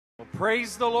Well,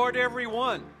 praise the Lord,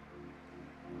 everyone.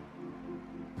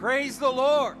 Praise the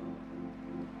Lord.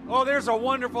 Oh, there's a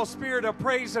wonderful spirit of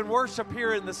praise and worship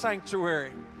here in the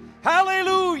sanctuary.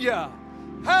 Hallelujah.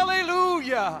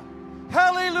 Hallelujah.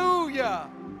 Hallelujah.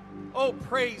 Oh,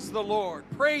 praise the Lord.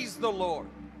 Praise the Lord.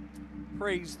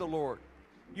 Praise the Lord.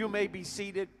 You may be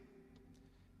seated.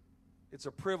 It's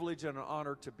a privilege and an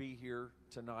honor to be here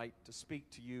tonight to speak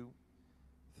to you.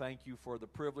 Thank you for the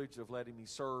privilege of letting me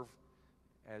serve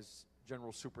as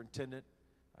General Superintendent.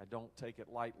 I don't take it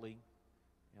lightly,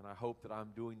 and I hope that I'm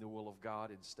doing the will of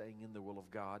God and staying in the will of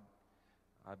God.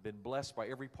 I've been blessed by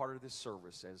every part of this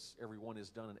service, as everyone has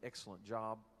done an excellent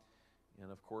job.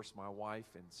 And of course, my wife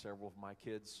and several of my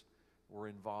kids were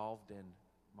involved, and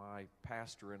my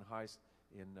pastor in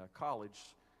college,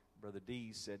 Brother D,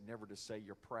 said never to say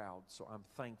you're proud. So I'm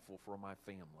thankful for my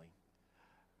family.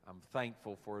 I'm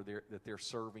thankful for that they're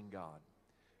serving God.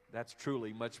 That's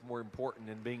truly much more important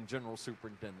than being General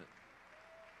Superintendent.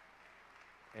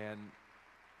 And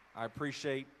I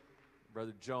appreciate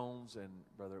Brother Jones and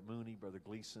Brother Mooney, Brother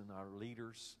Gleason, our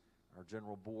leaders, our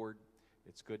general board.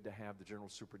 It's good to have the General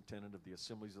Superintendent of the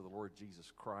Assemblies of the Lord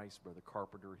Jesus Christ, Brother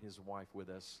Carpenter, and his wife with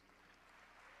us.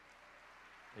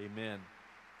 Amen.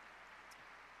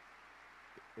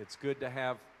 It's good to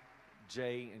have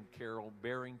Jay and Carol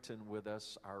Barrington with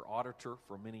us, our auditor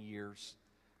for many years,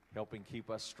 helping keep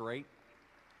us straight.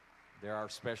 They're our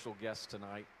special guests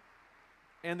tonight.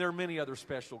 And there are many other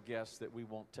special guests that we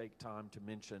won't take time to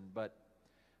mention, but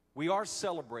we are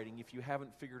celebrating, if you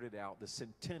haven't figured it out, the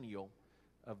centennial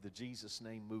of the Jesus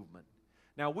Name movement.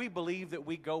 Now, we believe that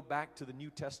we go back to the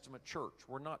New Testament church.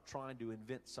 We're not trying to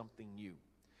invent something new.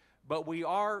 But we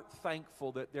are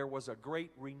thankful that there was a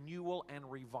great renewal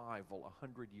and revival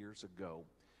 100 years ago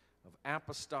of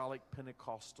apostolic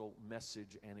Pentecostal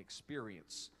message and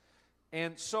experience.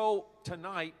 And so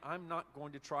tonight, I'm not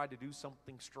going to try to do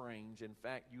something strange. In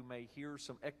fact, you may hear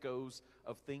some echoes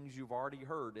of things you've already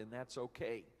heard, and that's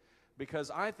okay.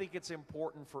 Because I think it's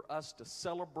important for us to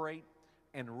celebrate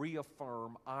and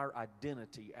reaffirm our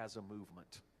identity as a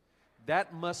movement.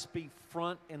 That must be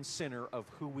front and center of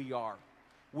who we are.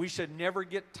 We should never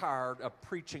get tired of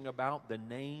preaching about the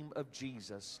name of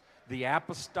Jesus, the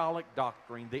apostolic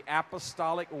doctrine, the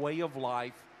apostolic way of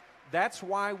life. That's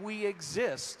why we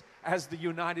exist as the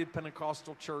United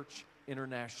Pentecostal Church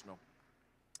International.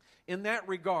 In that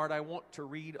regard, I want to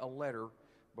read a letter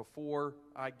before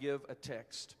I give a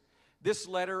text. This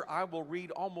letter, I will read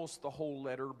almost the whole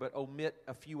letter, but omit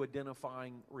a few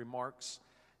identifying remarks.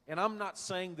 And I'm not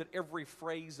saying that every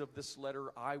phrase of this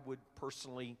letter I would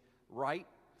personally write,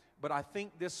 but I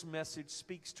think this message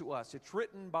speaks to us. It's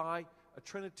written by a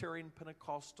Trinitarian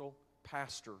Pentecostal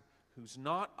pastor who's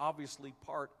not obviously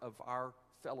part of our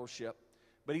fellowship,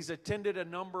 but he's attended a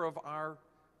number of our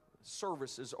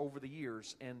services over the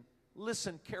years. And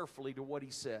listen carefully to what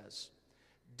he says.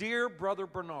 Dear Brother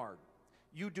Bernard,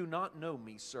 you do not know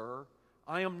me, sir.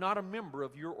 I am not a member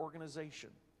of your organization.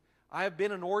 I have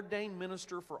been an ordained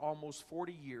minister for almost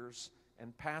 40 years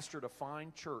and pastored a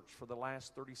fine church for the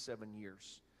last 37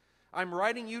 years. I'm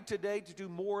writing you today to do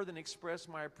more than express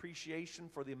my appreciation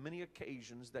for the many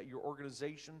occasions that your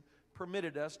organization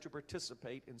permitted us to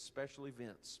participate in special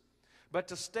events, but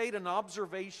to state an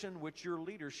observation which your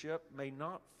leadership may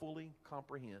not fully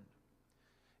comprehend.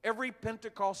 Every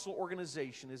Pentecostal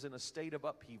organization is in a state of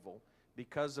upheaval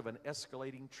because of an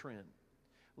escalating trend.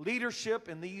 Leadership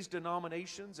in these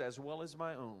denominations, as well as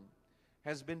my own,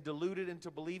 has been deluded into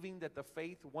believing that the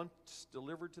faith once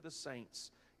delivered to the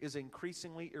saints is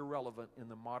increasingly irrelevant in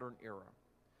the modern era.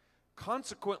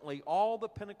 Consequently, all the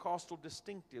Pentecostal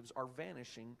distinctives are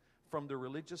vanishing from the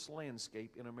religious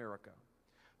landscape in America.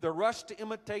 The rush to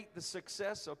imitate the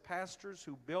success of pastors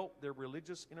who built their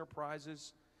religious enterprises,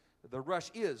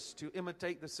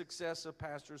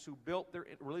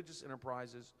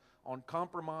 on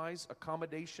compromise,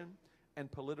 accommodation,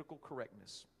 and political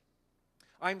correctness.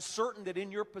 I'm certain that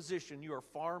in your position you are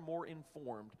far more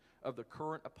informed of the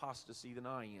current apostasy than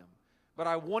I am. But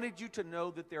I wanted you to know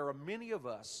that there are many of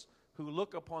us who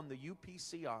look upon the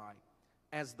UPCI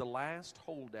as the last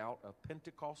holdout of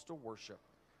Pentecostal worship,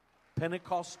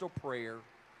 Pentecostal prayer,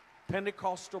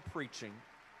 Pentecostal preaching,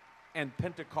 and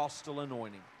Pentecostal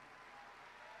anointing.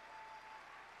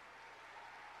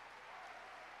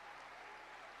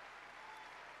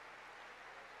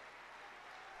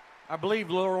 I believe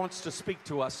the Lord wants to speak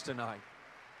to us tonight.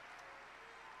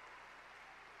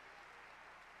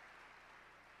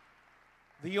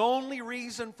 The only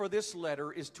reason for this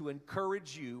letter is to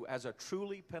encourage you as a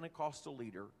truly Pentecostal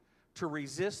leader to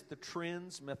resist the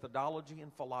trends, methodology,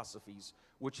 and philosophies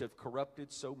which have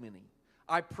corrupted so many.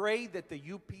 I pray that the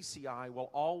UPCI will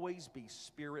always be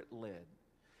Spirit-led,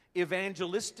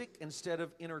 evangelistic instead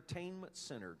of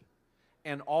entertainment-centered,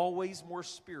 and always more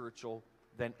spiritual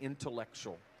than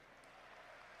intellectual.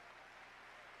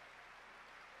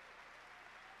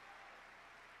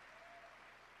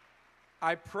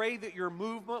 I pray that your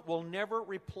movement will never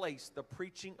replace the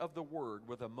preaching of the Word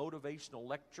with a motivational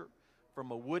lecture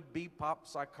from a would-be pop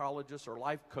psychologist or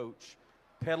life coach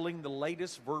peddling the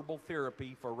latest verbal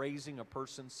therapy for raising a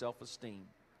person's self-esteem.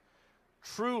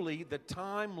 Truly, the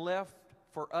time left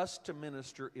for us to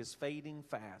minister is fading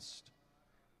fast.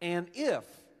 And if,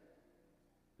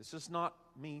 this is not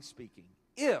me speaking,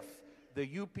 if the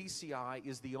UPCI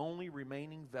is the only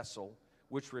remaining vessel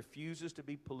which refuses to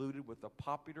be polluted with the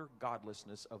popular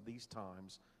godlessness of these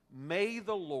times, may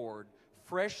the Lord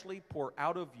freshly pour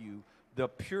out of you the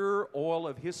pure oil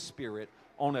of His Spirit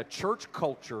on a church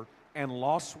culture and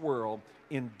lost world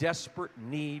in desperate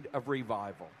need of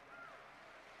revival.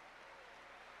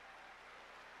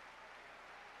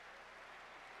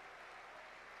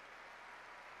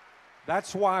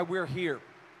 That's why we're here.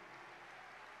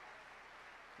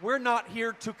 We're not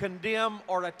here to condemn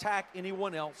or attack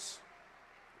anyone else.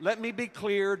 Let me be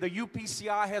clear, the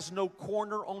UPCI has no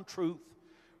corner on truth.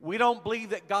 We don't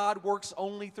believe that God works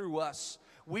only through us.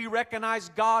 We recognize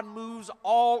God moves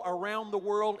all around the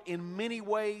world in many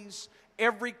ways,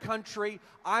 every country.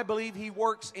 I believe He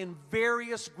works in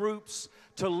various groups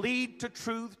to lead to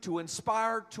truth, to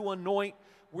inspire, to anoint.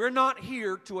 We're not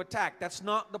here to attack. That's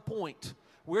not the point.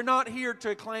 We're not here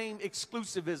to claim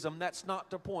exclusivism. That's not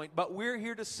the point. But we're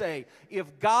here to say,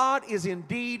 if God is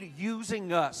indeed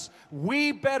using us,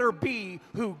 we better be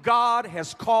who God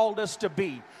has called us to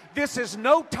be. This is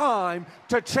no time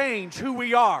to change who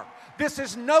we are. This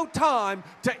is no time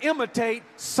to imitate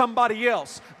somebody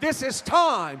else. This is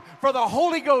time for the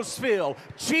Holy Ghost filled,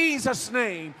 Jesus'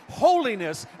 name,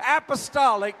 holiness,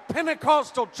 apostolic,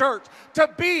 Pentecostal church to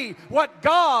be what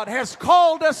God has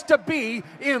called us to be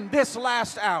in this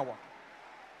last hour.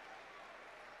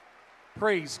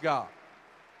 Praise God.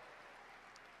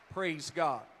 Praise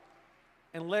God.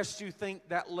 Unless you think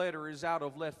that letter is out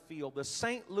of left field, the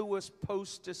St. Louis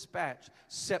Post-Dispatch,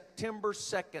 September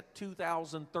 2nd,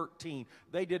 2013.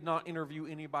 They did not interview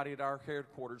anybody at our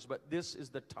headquarters, but this is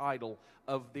the title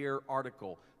of their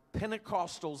article,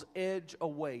 Pentecostals Edge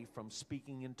Away from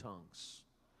Speaking in Tongues.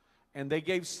 And they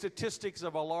gave statistics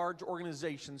of a large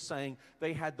organization saying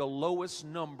they had the lowest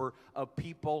number of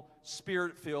people,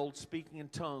 Spirit-filled, speaking in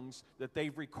tongues that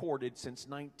they've recorded since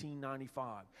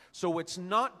 1995. So it's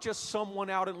not just someone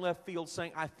out in left field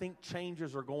saying, I think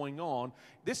changes are going on.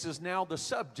 This is now the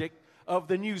subject of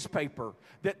the newspaper,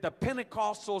 that the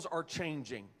Pentecostals are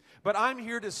changing. But I'm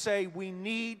here to say we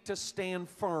need to stand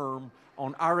firm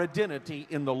on our identity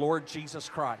in the Lord Jesus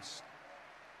Christ.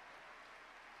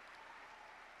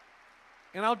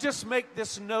 And I'll just make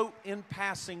this note in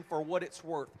passing for what it's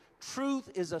worth. Truth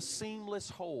is a seamless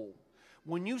whole.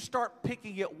 When you start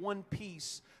picking at one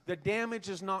piece, the damage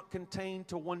is not contained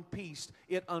to one piece.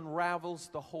 It unravels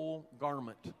the whole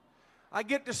garment. I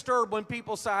get disturbed when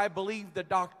people say, I believe the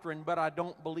doctrine, but I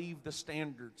don't believe the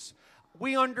standards.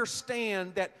 We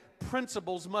understand that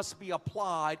principles must be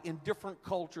applied in different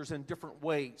cultures in different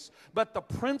ways. But the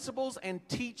principles and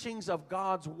teachings of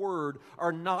God's Word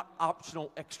are not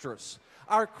optional extras.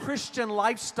 Our Christian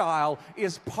lifestyle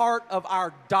is part of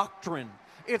our doctrine.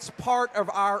 It's part of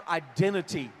our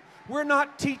identity. We're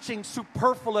not teaching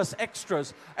superfluous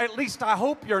extras. At least I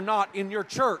hope you're not in your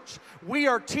church. We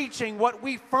are teaching what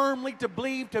we firmly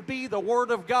believe to be the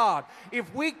Word of God.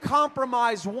 If we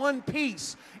compromise one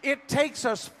piece, it takes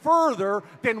us further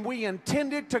than we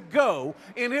intended to go,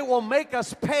 and it will make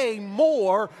us pay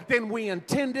more than we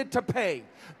intended to pay.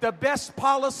 The best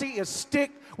policy is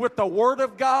stick with the Word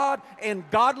of God and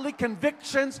godly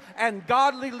convictions and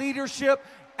godly leadership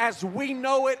as we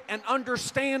know it and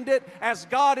understand it, as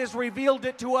God has revealed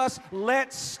it to us.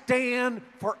 Let's stand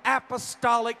for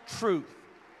apostolic truth.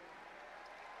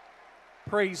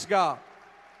 Praise God.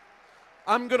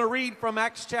 I'm going to read from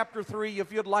Acts chapter 3.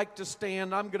 If you'd like to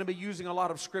stand, I'm going to be using a lot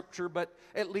of scripture, but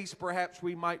at least perhaps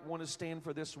we might want to stand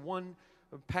for this one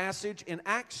passage. In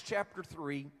Acts chapter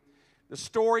 3, the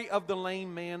story of the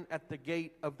lame man at the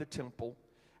gate of the temple.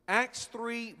 Acts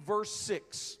 3, verse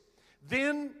 6.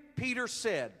 Then Peter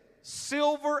said,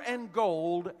 Silver and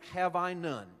gold have I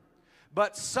none,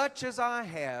 but such as I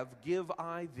have give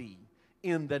I thee.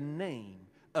 In the name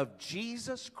of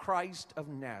Jesus Christ of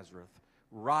Nazareth,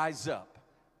 rise up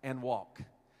and walk.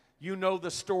 You know the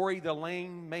story. The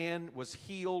lame man was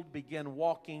healed, began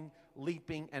walking,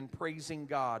 leaping, and praising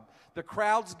God. The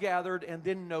crowds gathered, and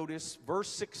then notice verse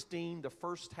 16, the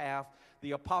first half.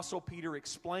 the Apostle Peter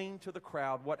explained to the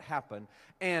crowd what happened,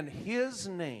 and his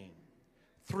name,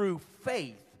 through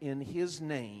faith in his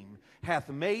name, hath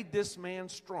made this man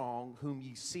strong, whom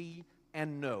ye see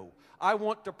and know. I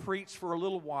want to preach for a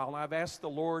little while, and I've asked the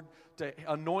Lord to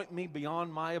anoint me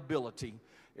beyond my ability.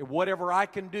 Whatever I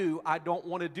can do, I don't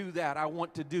want to do that. I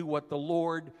want to do what the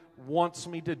Lord wants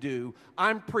me to do.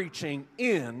 I'm preaching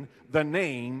in the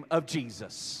name of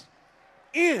Jesus.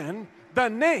 In the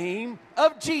name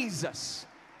of Jesus.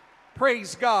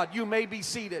 Praise God. You may be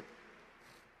seated.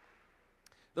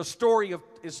 The story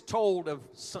is told of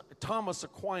Thomas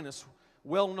Aquinas,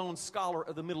 well-known scholar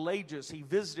of the Middle Ages. He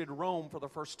visited Rome for the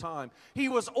first time. He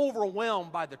was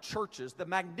overwhelmed by the churches, the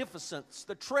magnificence,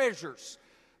 the treasures,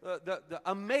 the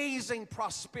amazing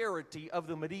prosperity of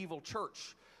the medieval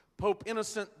church. Pope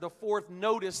Innocent IV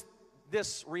noticed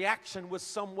this reaction with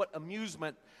somewhat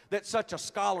amusement, that such a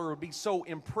scholar would be so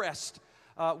impressed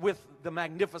with the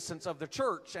magnificence of the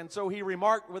church. And so he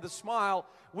remarked with a smile,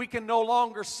 "We can no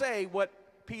longer say what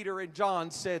Peter and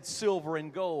John said, 'Silver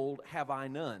and gold have I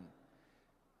none.'"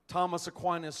 Thomas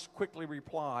Aquinas quickly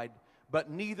replied, "But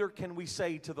neither can we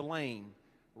say to the lame,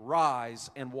 'Rise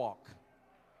and walk.'"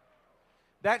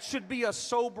 That should be a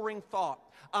sobering thought.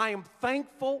 I am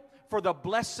thankful for the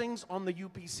blessings on the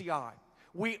UPCI.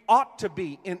 We ought to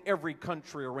be in every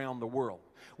country around the world.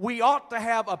 We ought to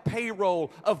have a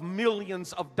payroll of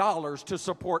millions of dollars to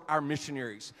support our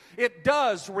missionaries. It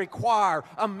does require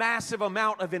a massive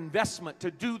amount of investment to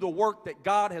do the work that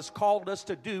God has called us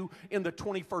to do in the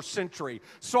 21st century.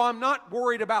 So I'm not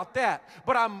worried about that,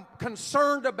 but I'm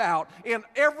concerned about in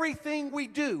everything we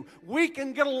do, we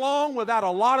can get along without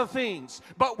a lot of things,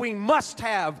 but we must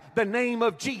have the name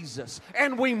of Jesus,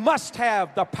 and we must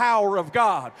have the power of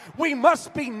God. We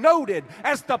must be noted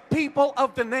as the people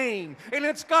of the name, and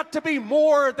it's got to be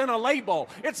more than a label.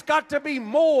 It's got to be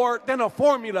more than a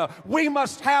formula. We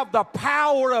must have the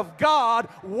power of God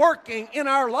working in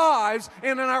our lives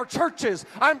and in our churches.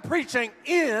 I'm preaching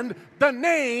in the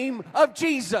name of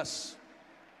Jesus.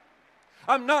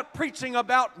 I'm not preaching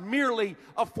about merely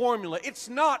a formula. It's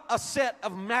not a set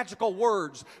of magical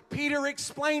words. Peter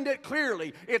explained it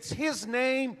clearly. It's his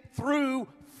name through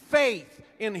faith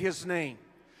in his name.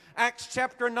 Acts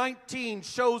chapter 19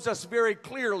 shows us very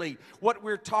clearly what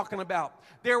we're talking about.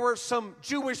 There were some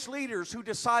Jewish leaders who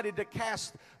decided to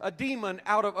cast a demon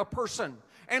out of a person.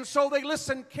 And so they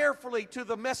listened carefully to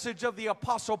the message of the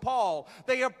Apostle Paul.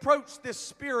 They approached this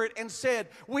spirit and said,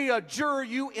 "We adjure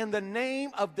you in the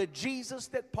name of the Jesus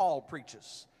that Paul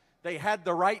preaches." They had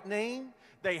the right name.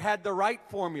 They had the right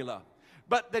formula.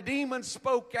 But the demon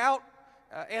spoke out.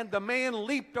 And the man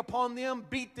leaped upon them,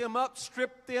 beat them up,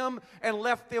 stripped them, and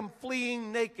left them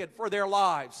fleeing naked for their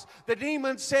lives. The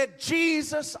demon said,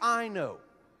 "Jesus, I know."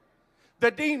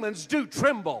 The demons do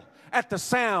tremble at the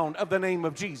sound of the name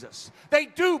of Jesus. They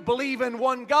do believe in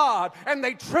one God, and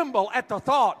they tremble at the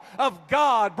thought of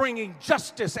God bringing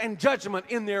justice and judgment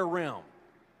in their realm.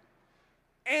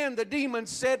 And the demon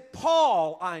said,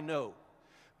 "Paul, I know."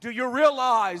 Do you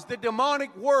realize the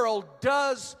demonic world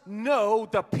does know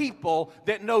the people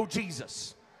that know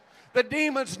Jesus? The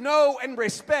demons know and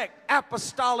respect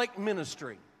apostolic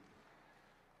ministry.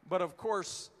 But of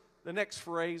course, the next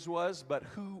phrase was, "But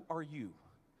who are you?"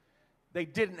 They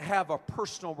didn't have a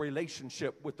personal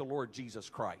relationship with the Lord Jesus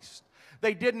Christ.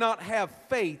 They did not have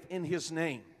faith in his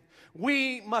name.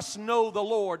 We must know the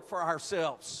Lord for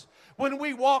ourselves. When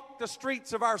we walk the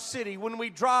streets of our city, when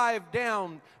we drive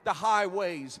down the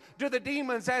highways, do the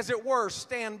demons, as it were,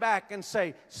 stand back and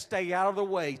say, "Stay out of the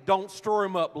way, don't stir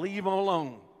him up, leave him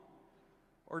alone"?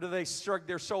 Or do they shrug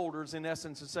their shoulders in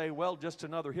essence and say, "Well, just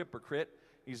another hypocrite,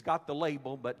 he's got the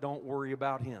label, but don't worry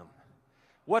about him"?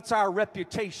 What's our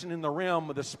reputation in the realm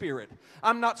of the Spirit?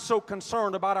 I'm not so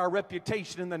concerned about our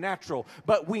reputation in the natural,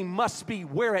 but we must be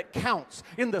where it counts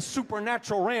in the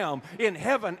supernatural realm, in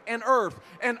heaven and earth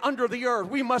and under the earth.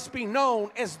 We must be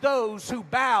known as those who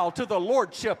bow to the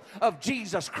lordship of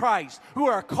Jesus Christ, who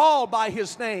are called by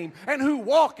his name and who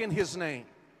walk in his name.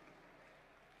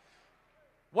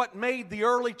 What made the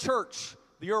early church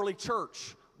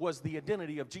was the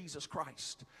identity of Jesus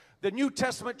Christ. The New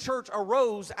Testament church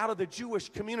arose out of the Jewish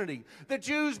community. The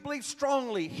Jews believed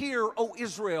strongly, "Hear, O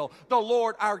Israel, the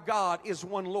Lord our God is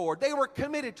one Lord." They were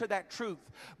committed to that truth.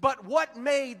 But what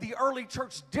made the early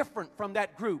church different from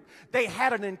that group? They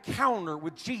had an encounter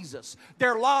with Jesus.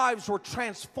 Their lives were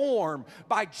transformed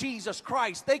by Jesus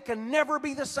Christ. They can never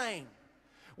be the same.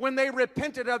 When they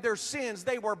repented of their sins,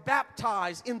 they were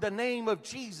baptized in the name of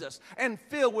Jesus and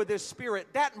filled with his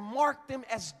Spirit. That marked them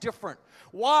as different.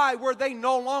 Why were they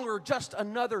no longer just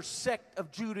another sect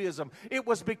of Judaism? It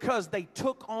was because they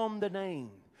took on the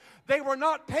name. They were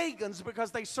not pagans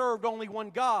because they served only one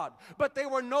God, but they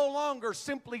were no longer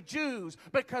simply Jews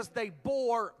because they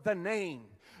bore the name.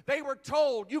 They were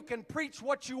told, you can preach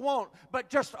what you want, but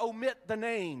just omit the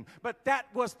name. But that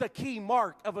was the key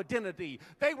mark of identity.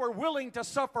 They were willing to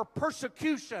suffer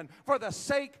persecution for the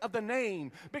sake of the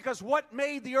name, because what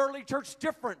made the early church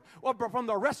different from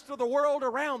the rest of the world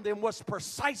around them was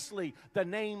precisely the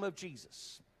name of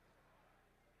Jesus.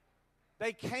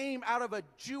 They came out of a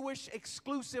Jewish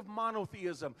exclusive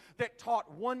monotheism that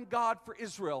taught one God for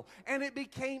Israel. And it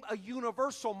became a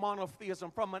universal monotheism,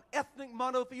 from an ethnic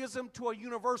monotheism to a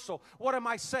universal. What am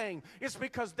I saying? It's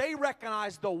because they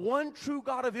recognized the one true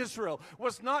God of Israel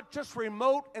was not just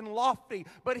remote and lofty,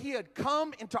 but He had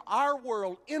come into our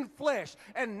world in flesh.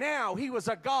 And now He was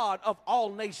a God of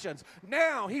all nations.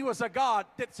 Now He was a God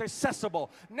that's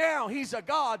accessible. Now He's a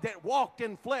God that walked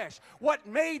in flesh. What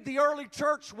made the early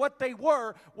church what they were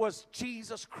was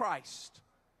Jesus Christ.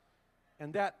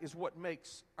 And that is what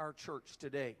makes our church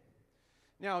today.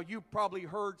 Now, you probably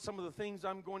heard some of the things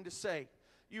I'm going to say.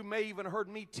 You may even heard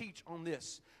me teach on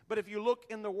this. But if you look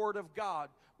in the Word of God,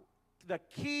 the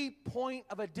key point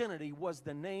of identity was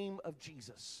the name of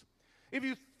Jesus. If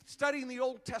you study in the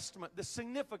Old Testament the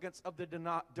significance of the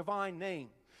divine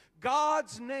name,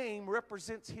 God's name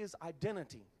represents His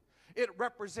identity. It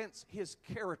represents His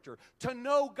character. To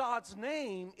know God's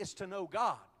name is to know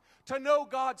God. To know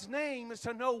God's name is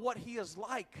to know what He is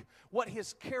like, what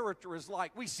His character is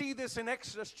like. We see this in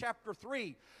Exodus chapter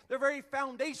 3, the very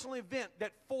foundational event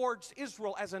that forged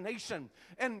Israel as a nation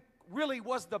and really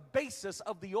was the basis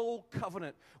of the Old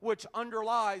Covenant, which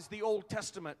underlies the Old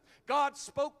Testament. God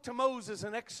spoke to Moses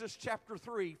in Exodus chapter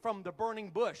 3 from the burning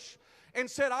bush and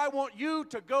said, I want you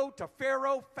to go to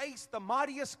Pharaoh, face the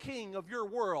mightiest king of your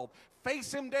world,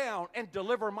 face him down and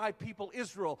deliver my people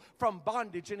Israel from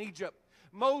bondage in Egypt.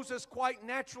 Moses quite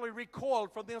naturally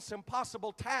recoiled from this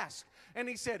impossible task, and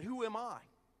he said, who am I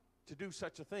to do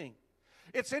such a thing?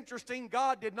 It's interesting,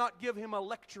 God did not give him a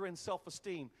lecture in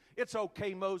self-esteem. It's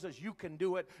okay, Moses, you can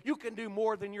do it. You can do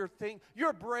more than you think.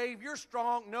 You're brave, you're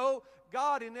strong. No,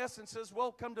 God in essence says,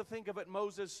 well, come to think of it,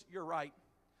 Moses, you're right.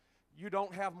 You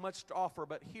don't have much to offer,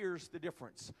 but here's the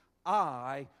difference.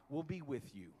 I will be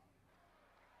with you.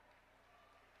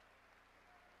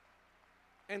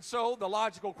 And so the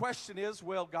logical question is,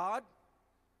 well, God,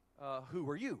 who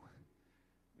are you?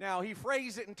 Now, he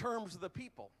phrased it in terms of the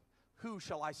people. Who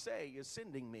shall I say is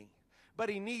sending me? But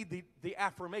he needed the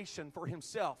affirmation for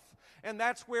himself. And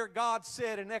that's where God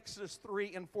said in Exodus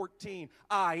 3 and 14,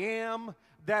 I am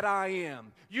that I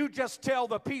am. You just tell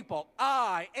the people,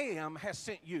 I am has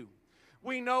sent you.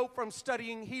 We know from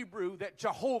studying Hebrew that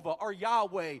Jehovah or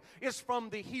Yahweh is from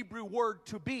the Hebrew word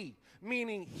to be,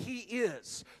 meaning He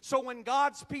is. So when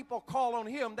God's people call on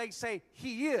Him, they say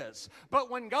He is. But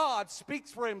when God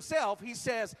speaks for Himself, He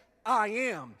says, I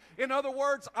am. In other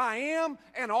words, I am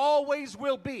and always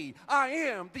will be. I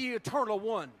am the eternal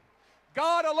one.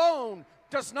 God alone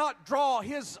does not draw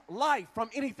His life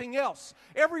from anything else.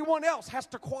 Everyone else has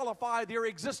to qualify their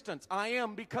existence. I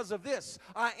am because of this.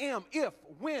 I am if,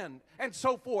 when, and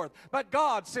so forth. But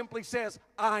God simply says,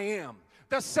 I am.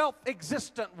 The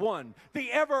self-existent one,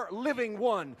 the ever-living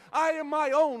one. I am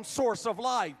my own source of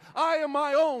life. I am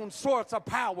my own source of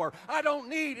power. I don't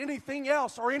need anything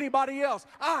else or anybody else.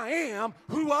 I am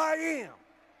who I am.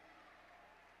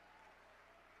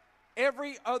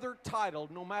 Every other title,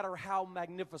 no matter how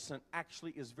magnificent,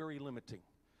 actually is very limiting.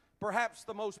 Perhaps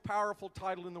the most powerful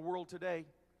title in the world today,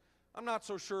 I'm not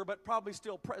so sure, but probably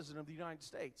still President of the United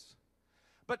States.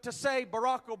 But to say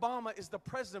Barack Obama is the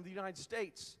President of the United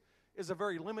States is a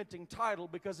very limiting title,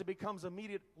 because it becomes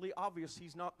immediately obvious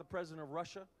he's not the President of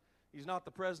Russia, he's not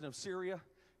the President of Syria,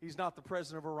 he's not the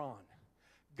President of Iran.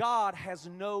 God has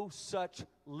no such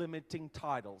limiting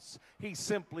titles. He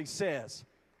simply says,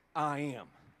 I am.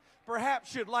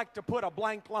 Perhaps you'd like to put a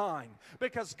blank line,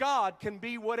 because God can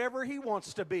be whatever He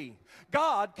wants to be.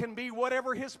 God can be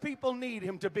whatever His people need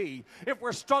Him to be. If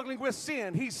we're struggling with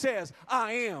sin, He says,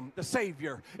 I am the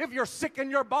Savior. If you're sick in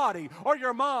your body or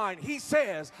your mind, He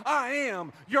says, I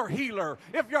am your healer.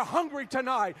 If you're hungry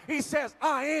tonight, He says,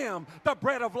 I am the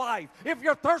bread of life. If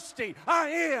you're thirsty, I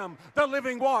am the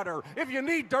living water. If you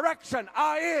need direction,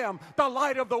 I am the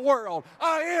light of the world.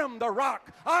 I am the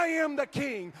rock. I am the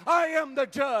king. I am the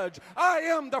judge. I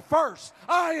am the first.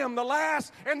 I am the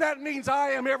last. And that means I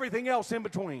am everything else in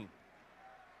between.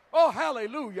 Oh,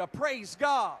 hallelujah. Praise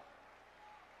God.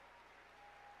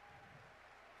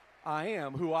 I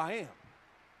am who I am.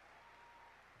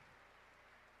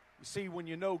 You see, when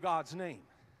you know God's name,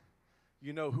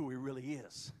 you know who He really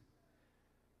is.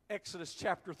 Exodus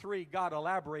chapter 3, God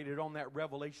elaborated on that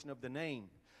revelation of the name.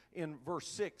 in verse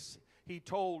 6, he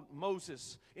told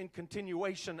Moses in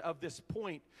continuation of this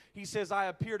point, he says, I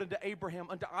appeared unto Abraham,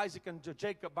 unto Isaac, and to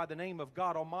Jacob by the name of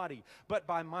God Almighty, but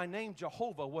by my name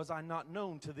Jehovah was I not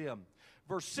known to them.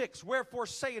 Verse 6, wherefore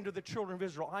say unto the children of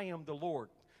Israel, I am the Lord.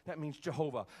 That means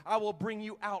Jehovah. I will bring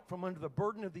you out from under the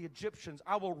burden of the Egyptians.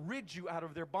 I will rid you out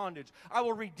of their bondage. I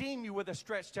will redeem you with a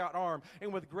stretched out arm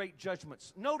and with great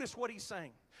judgments. Notice what he's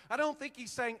saying. I don't think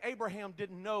he's saying Abraham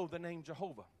didn't know the name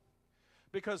Jehovah,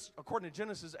 because according to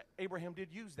Genesis, Abraham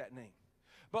did use that name.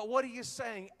 But what he is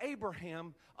saying,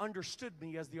 Abraham understood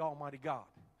me as the Almighty God.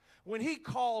 When he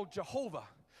called Jehovah,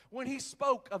 when he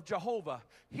spoke of Jehovah,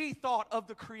 he thought of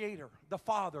the Creator, the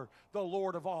Father, the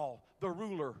Lord of all, the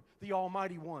ruler, the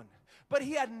Almighty One. But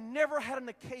he had never had an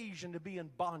occasion to be in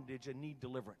bondage and need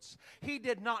deliverance. He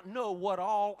did not know what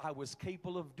all I was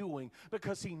capable of doing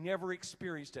because he never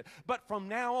experienced it. But from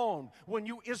now on, when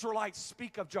you Israelites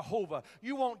speak of Jehovah,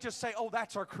 you won't just say, oh,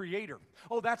 that's our Creator.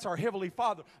 Oh, that's our Heavenly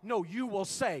Father. No, you will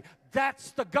say,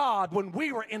 that's the God when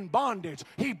we were in bondage.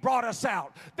 He brought us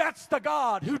out. That's the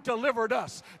God who delivered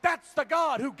us. That's the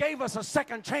God who gave us a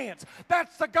second chance.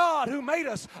 That's the God who made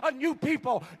us a new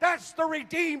people. That's the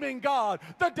redeeming God,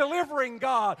 the delivering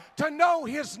God. To know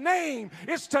His name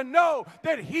is to know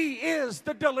that He is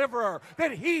the deliverer,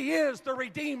 that He is the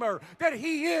redeemer, that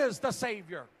He is the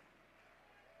Savior.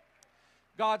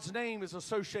 God's name is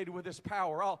associated with His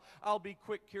power. I'll be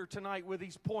quick here tonight with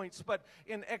these points, but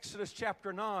in Exodus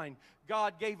chapter 9,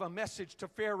 God gave a message to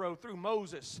Pharaoh through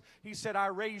Moses. He said, I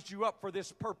raised you up for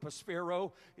this purpose,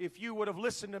 Pharaoh. If you would have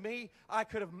listened to me, I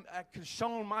could have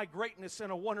shown my greatness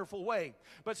in a wonderful way.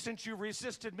 But since you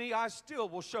resisted me, I still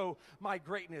will show my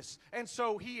greatness. And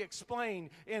so he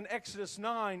explained in Exodus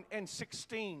 9 and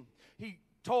 16, he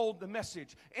told the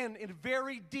message, and in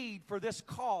very deed for this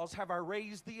cause have I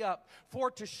raised thee up, for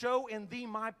to show in thee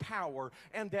my power,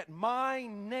 and that my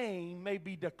name may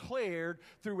be declared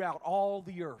throughout all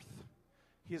the earth.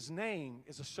 His name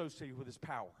is associated with His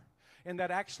power. And that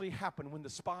actually happened when the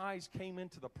spies came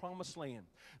into the promised land.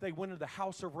 They went into the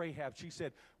house of Rahab. She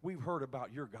said, we've heard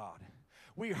about your God.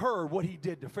 We heard what He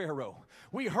did to Pharaoh.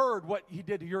 We heard what He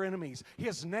did to your enemies.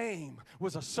 His name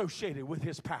was associated with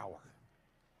His power.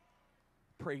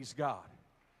 Praise God.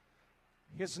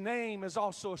 His name is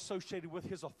also associated with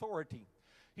His authority.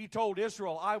 He told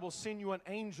Israel, I will send you an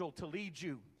angel to lead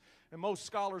you. And most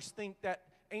scholars think that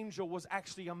angel was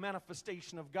actually a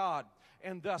manifestation of God,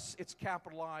 and thus it's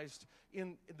capitalized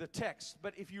in the text.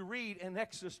 But if you read in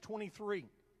Exodus 23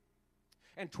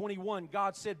 and 21,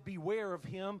 God said, beware of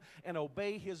him and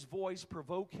obey his voice,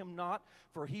 provoke him not,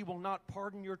 for he will not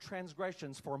pardon your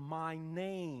transgressions, for my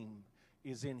name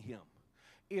is in him.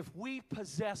 If we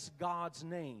possess God's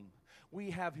name, we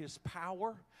have His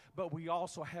power, but we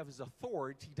also have His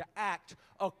authority to act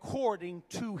according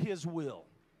to His will.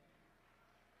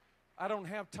 I don't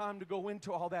have time to go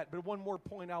into all that, but one more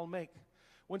point I'll make.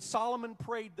 When Solomon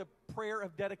prayed the prayer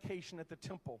of dedication at the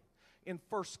temple in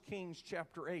 1 Kings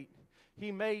chapter 8,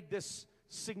 he made this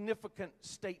significant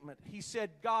statement. He said,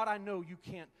 God, I know you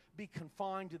can't be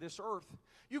confined to this earth.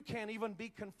 You can't even be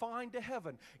confined to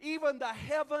heaven. Even the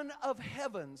heaven of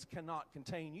heavens cannot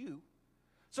contain you.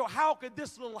 So how could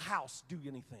this little house do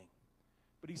anything?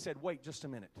 But he said, wait just a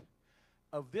minute.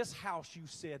 Of this house you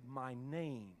said, my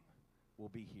name will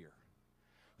be here.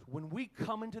 When we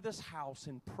come into this house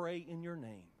and pray in your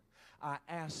name, I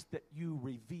ask that you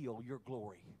reveal your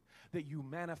glory, that you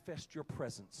manifest your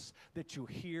presence, that you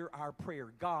hear our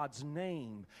prayer. God's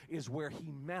name is where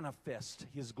He manifests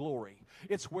His glory.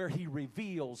 It's where He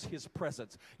reveals His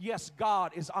presence. Yes,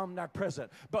 God is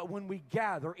omnipresent, but when we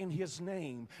gather in His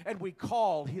name and we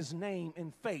call His name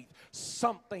in faith,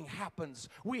 something happens.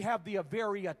 We have the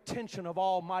very attention of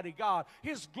Almighty God.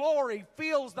 His glory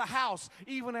fills the house,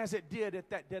 even as it did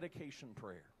at that dedication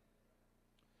prayer.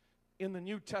 In the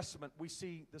New Testament, we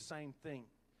see the same thing.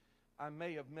 I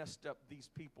may have messed up these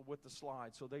people with the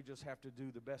slides, so they just have to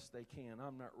do the best they can.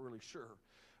 I'm not really sure.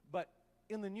 But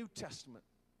in the New Testament,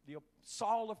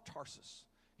 Saul of Tarsus,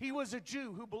 he was a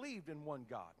Jew who believed in one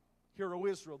God. Hear, O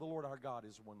Israel, the Lord our God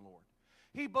is one Lord.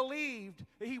 He believed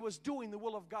that he was doing the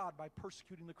will of God by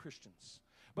persecuting the Christians.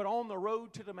 But on the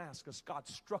road to Damascus, God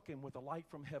struck him with a light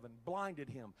from heaven, blinded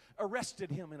him,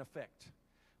 arrested him in effect.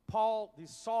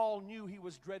 Saul knew he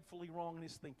was dreadfully wrong in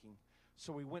his thinking,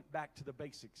 so he went back to the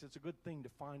basics. It's a good thing to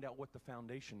find out what the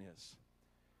foundation is.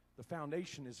 The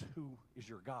foundation is, who is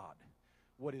your God?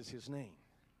 What is His name?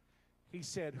 He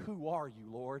said, who are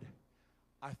you, Lord?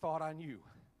 I thought I knew,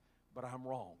 but I'm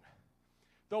wrong.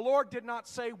 The Lord did not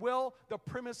say, well, the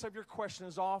premise of your question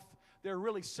is off. There are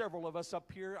really several of us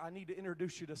up here. I need to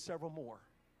introduce you to several more.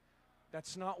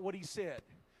 That's not what He said.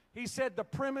 He said the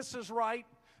premise is right.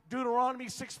 Deuteronomy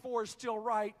 6:4 is still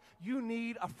right. You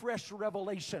need a fresh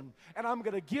revelation. And I'm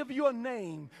going to give you a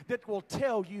name that will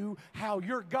tell you how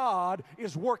your God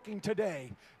is working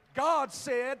today. God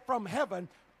said from heaven,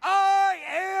 I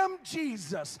am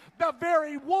Jesus. The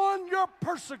very one you're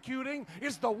persecuting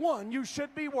is the one you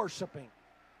should be worshiping.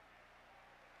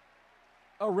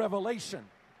 A revelation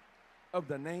of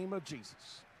the name of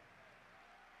Jesus.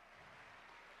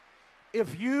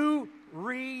 If you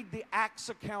read the Acts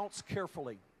accounts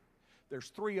carefully, there's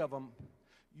 3 of them,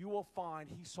 you will find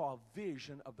he saw a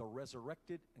vision of the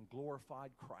resurrected and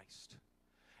glorified Christ.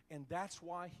 And that's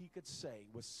why he could say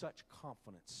with such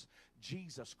confidence,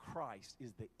 Jesus Christ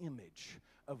is the image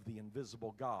of the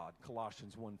invisible God,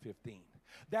 Colossians 1:15.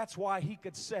 That's why he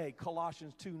could say,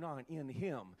 Colossians 2:9, in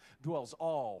him dwells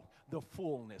all the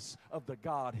fullness of the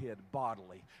Godhead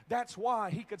bodily. That's why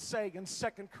he could say in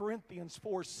 2 Corinthians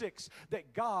 4:6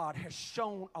 that God has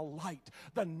shown a light,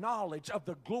 the knowledge of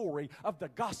the glory of the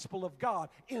gospel of God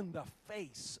in the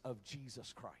face of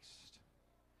Jesus Christ.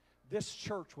 This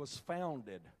church was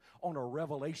founded on a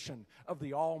revelation of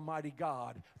the Almighty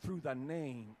God through the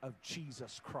name of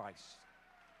Jesus Christ.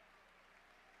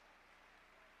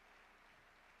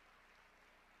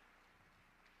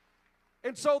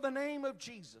 And so the name of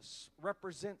Jesus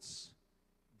represents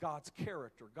God's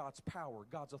character, God's power,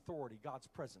 God's authority, God's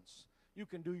presence. You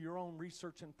can do your own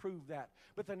research and prove that.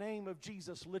 But the name of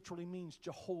Jesus literally means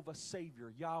Jehovah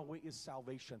Savior. Yahweh is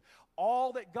salvation.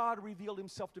 All that God revealed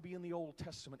himself to be in the Old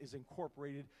Testament is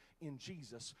incorporated in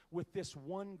Jesus with this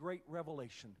one great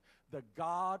revelation. The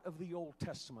God of the Old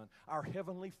Testament, our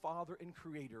Heavenly Father and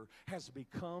Creator, has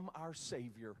become our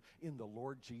Savior in the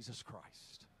Lord Jesus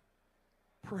Christ.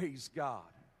 Praise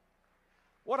God.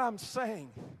 What I'm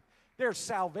saying, there's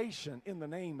salvation in the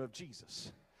name of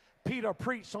Jesus. Peter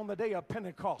preached on the day of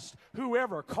Pentecost,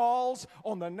 whoever calls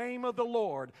on the name of the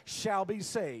Lord shall be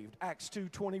saved. Acts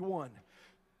 2:21.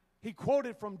 He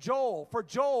quoted from Joel. For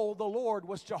Joel, the Lord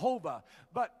was Jehovah.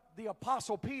 But the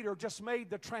Apostle Peter just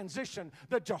made the transition.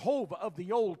 The Jehovah of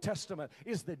the Old Testament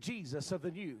is the Jesus of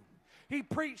the New. He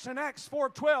preached in Acts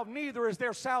 4:12, neither is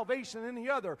there salvation in any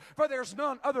other, for there's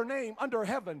none other name under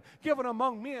heaven given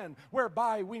among men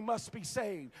whereby we must be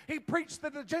saved. He preached to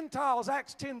the Gentiles,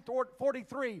 Acts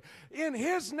 10:43, in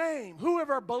his name,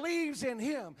 whoever believes in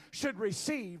him should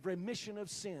receive remission of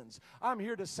sins. I'm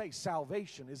here to say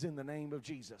salvation is in the name of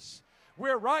Jesus.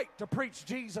 We're right to preach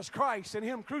Jesus Christ and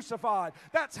him crucified.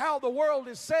 That's how the world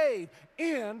is saved,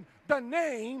 in the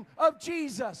name of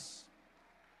Jesus.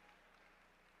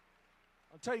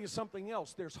 I'll tell you something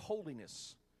else. There's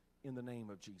holiness in the name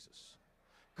of Jesus.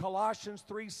 Colossians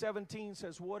 3:17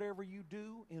 says, whatever you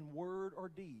do in word or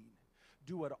deed,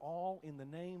 do it all in the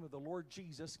name of the Lord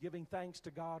Jesus, giving thanks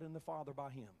to God and the Father by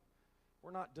him.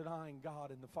 We're not denying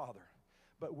God and the Father,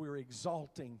 but we're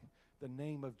exalting the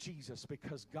name of Jesus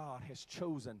because God has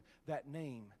chosen that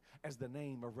name as the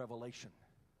name of revelation.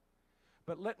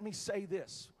 But let me say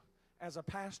this. As a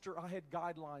pastor, I had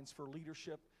guidelines for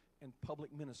leadership and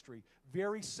public ministry,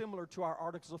 very similar to our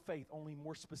articles of faith, only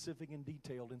more specific and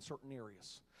detailed in certain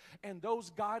areas. And those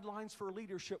guidelines for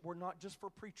leadership were not just for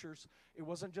preachers. It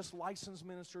wasn't just licensed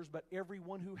ministers, but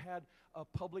everyone who had a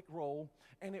public role.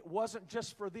 And it wasn't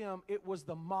just for them. It was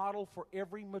the model for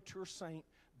every mature saint.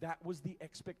 That was the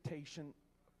expectation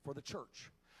for the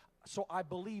church. So I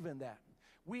believe in that.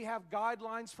 We have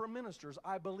guidelines for ministers.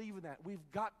 I believe in that.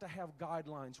 We've got to have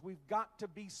guidelines. We've got to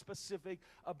be specific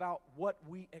about what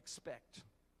we expect.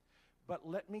 But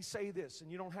let me say this,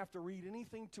 and you don't have to read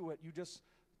anything to it. You just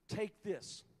take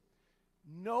this.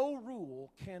 No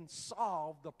rule can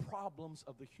solve the problems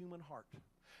of the human heart.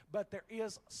 But there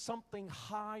is something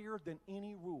higher than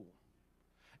any rule,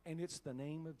 and it's the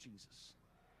name of Jesus.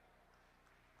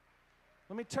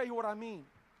 Let me tell you what I mean.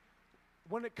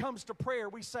 When it comes to prayer,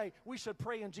 we say we should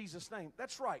pray in Jesus' name.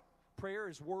 That's right. Prayer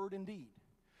is word and deed.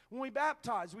 When we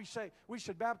baptize, we say we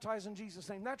should baptize in Jesus'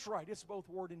 name. That's right. It's both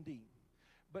word and deed.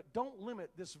 But don't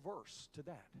limit this verse to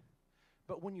that.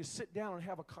 But when you sit down and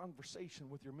have a conversation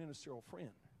with your ministerial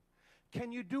friend,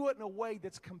 can you do it in a way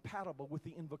that's compatible with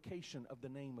the invocation of the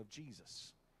name of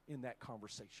Jesus in that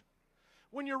conversation?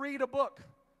 When you read a book,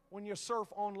 when you surf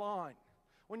online,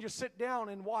 when you sit down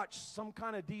and watch some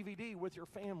kind of DVD with your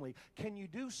family, can you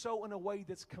do so in a way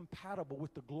that's compatible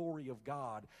with the glory of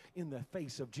God in the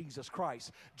face of Jesus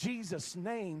Christ? Jesus'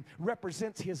 name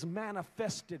represents his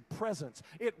manifested presence.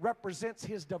 It represents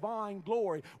his divine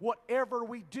glory. Whatever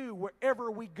we do,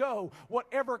 wherever we go,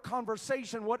 whatever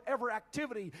conversation, whatever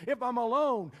activity, if I'm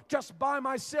alone, just by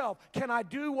myself, can I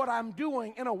do what I'm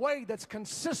doing in a way that's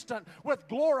consistent with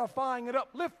glorifying and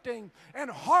uplifting and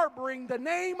harboring the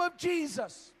name of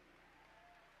Jesus?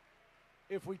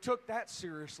 If we took that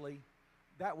seriously,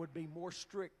 that would be more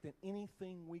strict than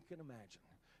anything we can imagine.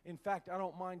 In fact, I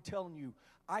don't mind telling you,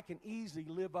 I can easily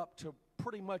live up to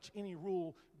pretty much any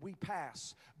rule we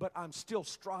pass, but I'm still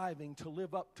striving to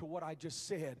live up to what I just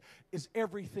said. Is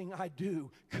everything I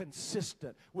do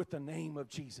consistent with the name of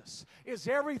Jesus? Is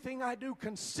everything I do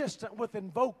consistent with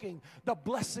invoking the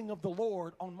blessing of the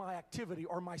Lord on my activity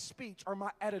or my speech or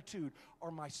my attitude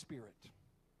or my spirit?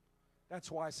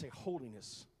 That's why I say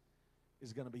holiness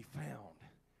is going to be found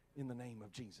in the name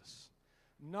of Jesus.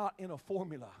 Not in a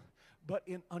formula, but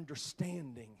in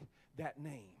understanding that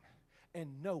name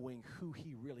and knowing who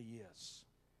He really is.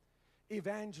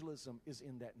 Evangelism is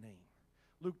in that name.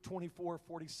 Luke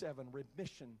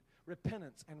 24:47,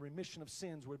 repentance and remission of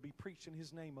sins would be preached in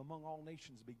His name among all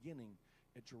nations, beginning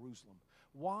at Jerusalem.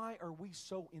 Why are we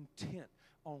so intent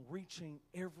on reaching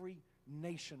every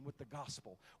nation with the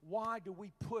gospel? Why do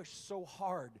we push so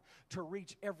hard to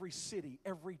reach every city,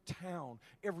 every town,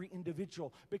 every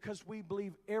individual? Because we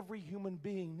believe every human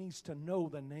being needs to know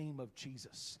the name of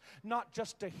Jesus. Not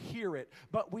just to hear it,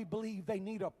 but we believe they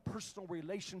need a personal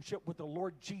relationship with the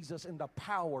Lord Jesus and the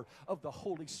power of the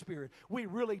Holy Spirit. We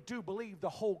really do believe the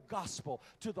whole gospel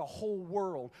to the whole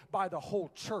world by the whole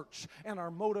church, and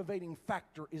our motivating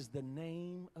factor is the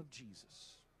name of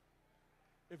Jesus.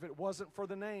 If it wasn't for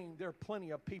the name, there are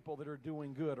plenty of people that are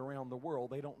doing good around the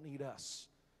world. They don't need us.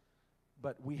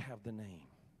 But we have the name.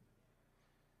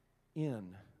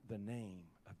 In the name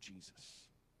of Jesus.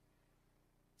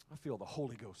 I feel the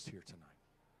Holy Ghost here tonight.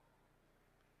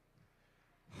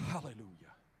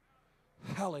 Hallelujah.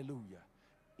 Hallelujah.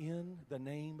 In the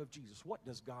name of Jesus. What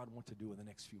does God want to do in the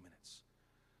next few minutes?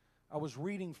 I was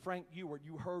reading Frank Ewart.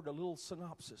 You heard a little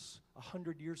synopsis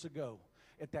 100 years ago.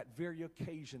 At that very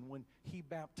occasion when he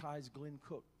baptized Glenn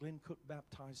Cook. Glenn Cook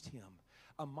baptized him.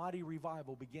 A mighty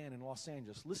revival began in Los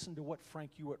Angeles. Listen to what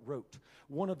Frank Ewart wrote.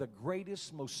 One of the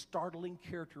greatest, most startling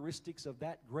characteristics of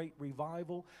that great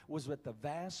revival was that the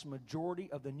vast majority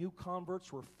of the new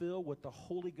converts were filled with the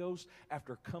Holy Ghost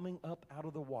after coming up out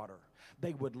of the water.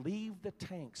 They would leave the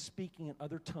tank speaking in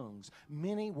other tongues.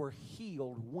 Many were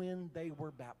healed when they were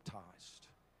baptized.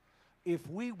 If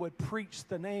we would preach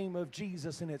the name of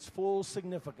Jesus in its full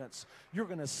significance, you're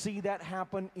going to see that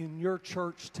happen in your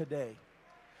church today.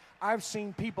 I've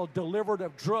seen people delivered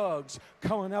of drugs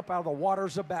coming up out of the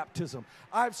waters of baptism.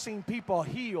 I've seen people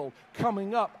healed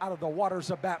coming up out of the waters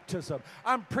of baptism.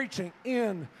 I'm preaching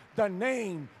in the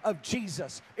name of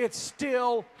Jesus. It's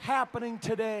still happening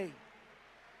today.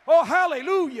 Oh,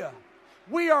 hallelujah.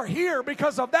 We are here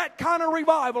because of that kind of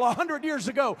revival 100 years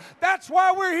ago. That's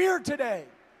why we're here today.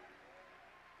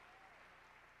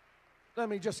 Let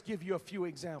me just give you a few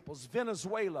examples.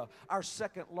 Venezuela, our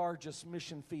second largest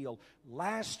mission field,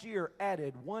 last year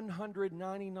added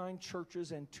 199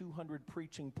 churches and 200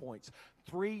 preaching points.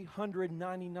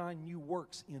 399 new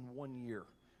works in 1 year.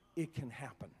 It can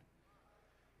happen.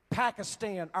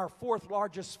 Pakistan, our fourth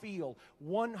largest field,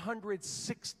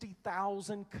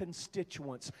 160,000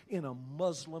 constituents in a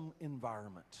Muslim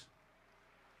environment.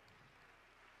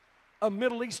 A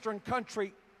Middle Eastern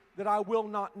country that I will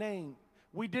not name.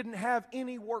 We didn't have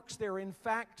any works there. In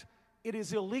fact, it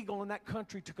is illegal in that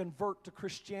country to convert to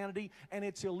Christianity, and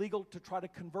it's illegal to try to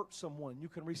convert someone. You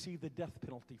can receive the death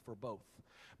penalty for both.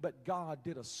 But God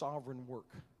did a sovereign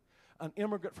work. An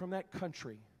immigrant from that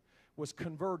country was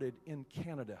converted in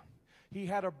Canada. He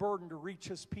had a burden to reach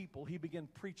his people. He began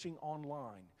preaching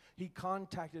online. He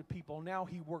contacted people. Now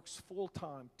he works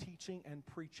full-time teaching and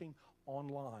preaching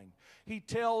online. He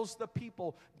tells the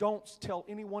people, don't tell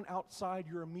anyone outside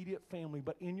your immediate family,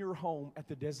 but in your home at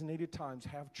the designated times,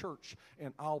 have church,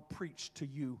 and I'll preach to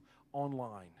you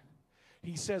online.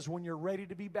 He says, when you're ready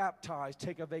to be baptized,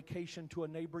 take a vacation to a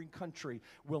neighboring country.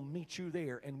 We'll meet you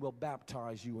there, and we'll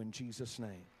baptize you in Jesus'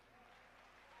 name.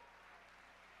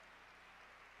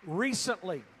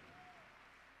 Recently,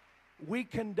 we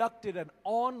conducted an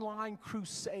online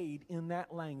crusade in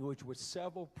that language with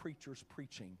several preachers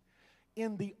preaching.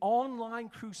 In the online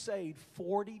crusade,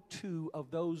 42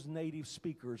 of those native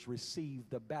speakers received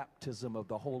the baptism of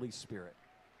the Holy Spirit.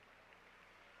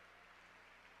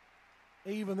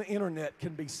 Even the internet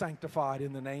can be sanctified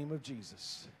in the name of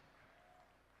Jesus.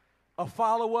 A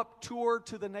follow-up tour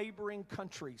to the neighboring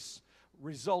countries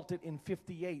resulted in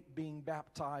 58 being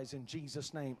baptized in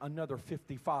Jesus' name, another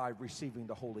 55 receiving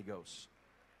the Holy Ghost.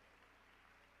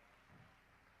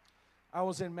 I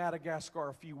was in Madagascar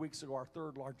a few weeks ago, our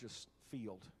third largest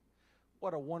field.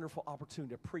 What a wonderful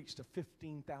opportunity to preach to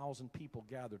 15,000 people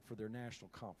gathered for their national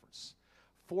conference.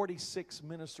 46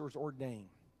 ministers ordained.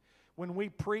 When we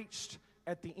preached,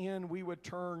 at the end, we would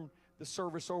turn the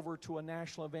service over to a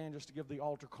national evangelist to give the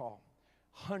altar call.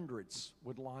 hundreds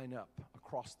would line up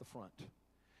across the front.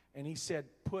 And he said,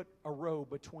 put a row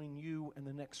between you and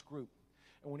the next group.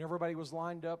 And when everybody was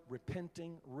lined up,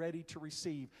 repenting, ready to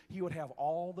receive, he would have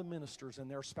all the ministers and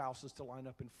their spouses to line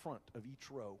up in front of each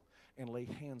row and lay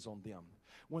hands on them.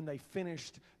 When they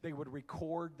finished, they would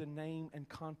record the name and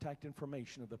contact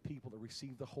information of the people that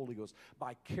received the Holy Ghost.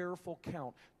 By careful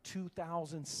count,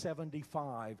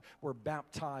 2,075 were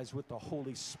baptized with the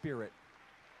Holy Spirit.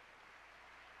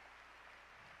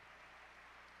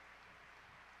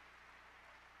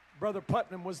 Brother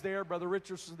Putnam was there. Brother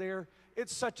Richards was there.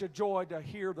 It's such a joy to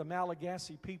hear the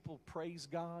Malagasy people praise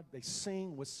God. They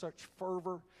sing with such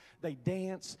fervor. They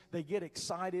dance. They get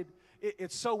excited.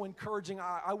 It's so encouraging.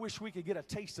 I wish we could get a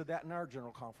taste of that in our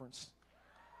general conference.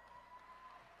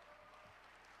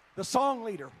 The song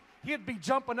leader, he'd be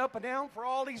jumping up and down for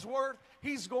all he's worth.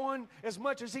 He's going as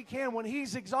much as he can. When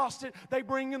he's exhausted, they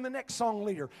bring in the next song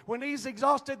leader. When he's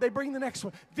exhausted, they bring the next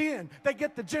one. Then they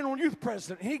get the general youth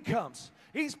president. He comes.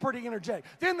 He's pretty energetic.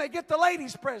 Then they get the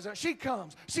ladies president. She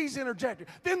comes. She's energetic.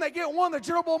 Then they get one of the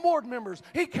general board members.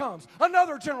 He comes.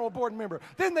 Another general board member.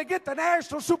 Then they get the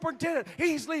national superintendent.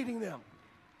 He's leading them.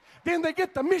 Then they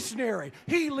get the missionary.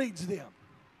 He leads them.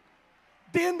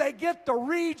 Then they get the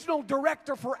regional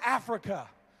director for Africa.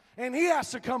 And he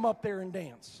has to come up there and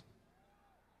dance.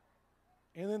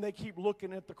 And then they keep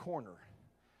looking at the corner.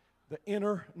 The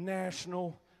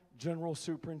international general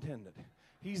superintendent.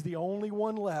 He's the only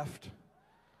one left.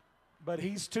 But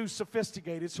he's too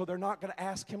sophisticated, so they're not going to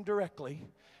ask him directly.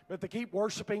 But they keep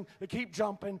worshiping, they keep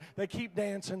jumping, they keep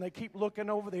dancing, they keep looking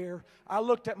over there. I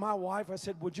looked at my wife, I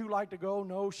said, would you like to go?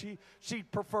 No, she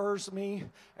prefers me.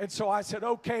 And so I said,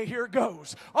 okay, here it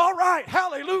goes. All right,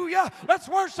 hallelujah. Let's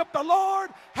worship the Lord.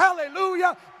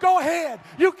 Hallelujah. Go ahead.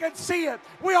 You can see it.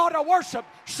 We ought to worship.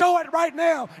 Show it right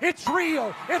now. It's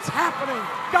real. It's happening.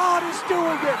 God is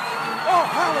doing it. Oh,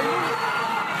 hallelujah.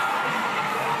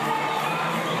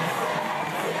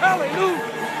 Hallelujah.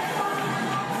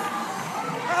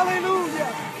 Hallelujah.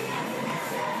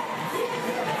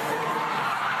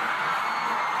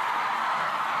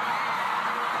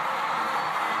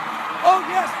 Oh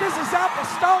yes, this is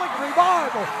apostolic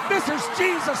revival. This is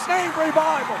Jesus' name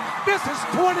revival. This is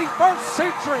 21st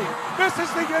century. This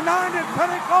is the United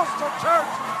Pentecostal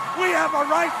Church. We have a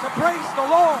right to praise the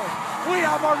Lord. We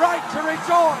have a right to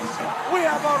rejoice. We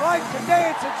have a right to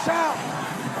dance and shout.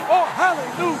 Oh,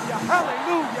 hallelujah,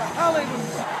 hallelujah,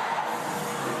 hallelujah.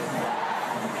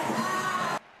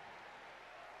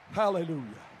 Hallelujah,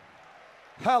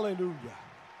 hallelujah,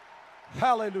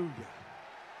 hallelujah.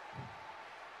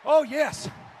 Oh, yes,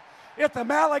 if the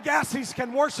Malagasys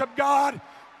can worship God,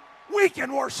 we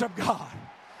can worship God.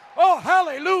 Oh,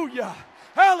 hallelujah,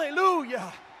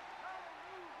 hallelujah.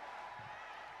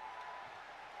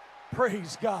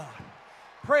 Praise God,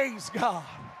 praise God,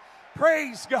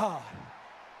 praise God.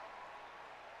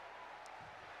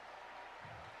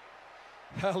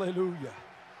 Hallelujah.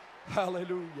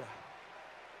 Hallelujah.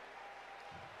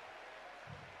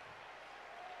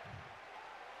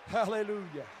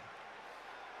 Hallelujah.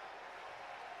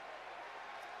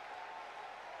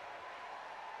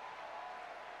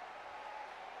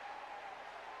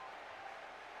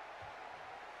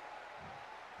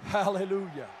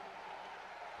 Hallelujah.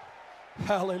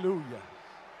 Hallelujah.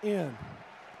 In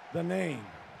the name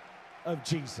of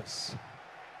Jesus.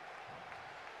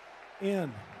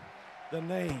 In the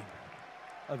name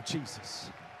of Jesus.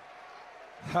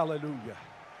 Hallelujah.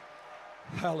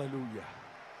 Hallelujah.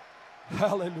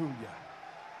 Hallelujah.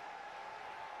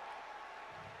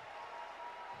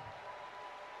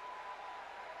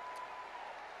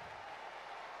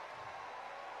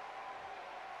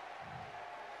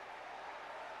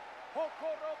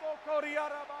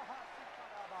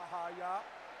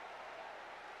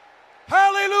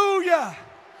 Hallelujah.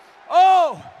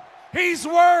 Oh, he's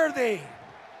worthy.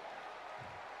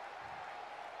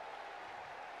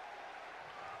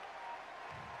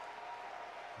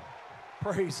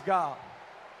 Praise God.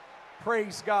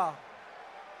 Praise God.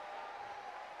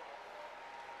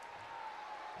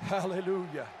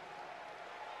 Hallelujah.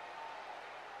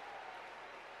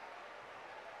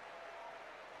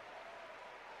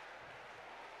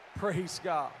 Praise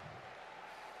God.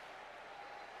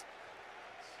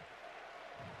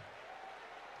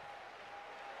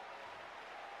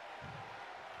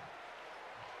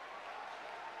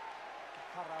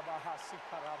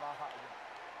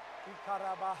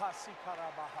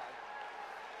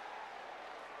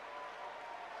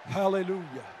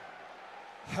 Hallelujah.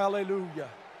 Hallelujah.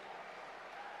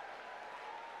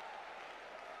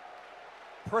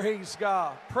 Praise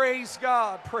God. Praise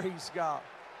God. Praise God.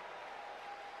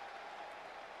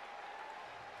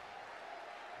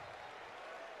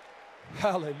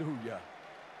 Hallelujah.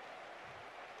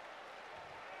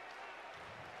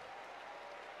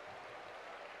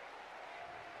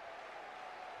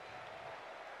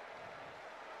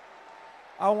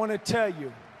 I want to tell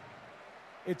you,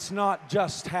 it's not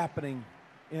just happening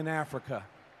in Africa.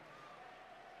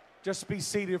 Just be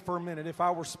seated for a minute. If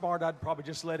I were smart, I'd probably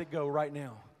just let it go right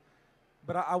now.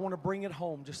 But I want to bring it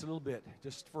home just a little bit,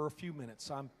 just for a few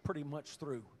minutes. I'm pretty much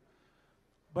through.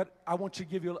 But I want to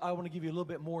give you a little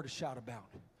bit more to shout about.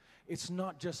 It's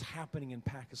not just happening in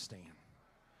Pakistan.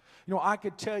 You know, I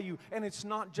could tell you, and it's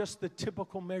not just the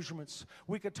typical measurements.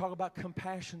 We could talk about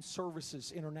Compassion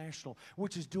Services International,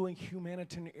 which is doing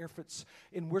humanitarian efforts,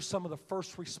 and we're some of the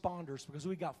first responders because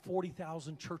we got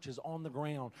 40,000 churches on the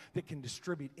ground that can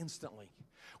distribute instantly.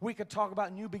 We could talk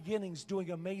about New Beginnings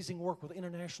doing amazing work with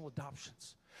international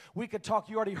adoptions. We could talk,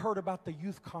 you already heard about the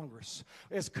Youth Congress.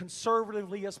 As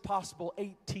conservatively as possible,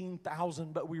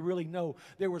 18,000, but we really know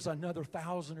there was another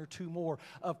 1,000 or two more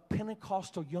of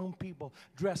Pentecostal young people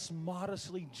dressed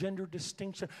modestly, gender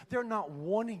distinction. They're not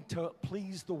wanting to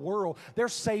please the world. They're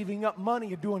saving up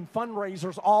money and doing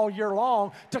fundraisers all year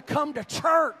long to come to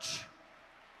church.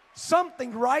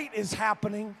 Something right is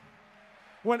happening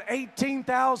when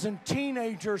 18,000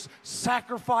 teenagers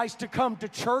sacrifice to come to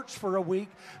church for a week.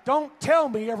 Don't tell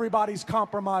me everybody's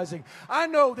compromising. I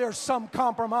know there's some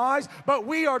compromise, but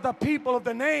we are the people of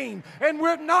the name, and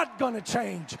we're not going to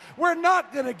change. We're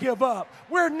not going to give up.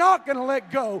 We're not going to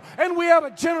let go. And we have a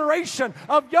generation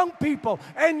of young people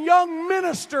and young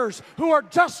ministers who are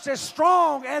just as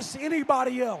strong as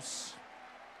anybody else.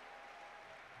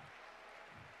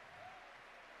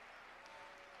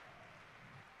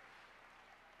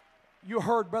 You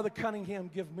heard Brother Cunningham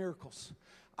give miracles.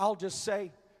 I'll just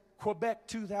say, Quebec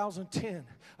 2010,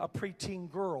 a preteen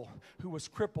girl who was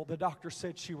crippled. The doctor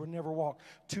said she would never walk.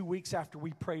 2 weeks after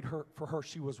we prayed for her,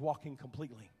 she was walking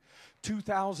completely.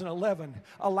 2011,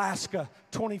 Alaska,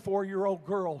 24-year-old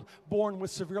girl born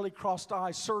with severely crossed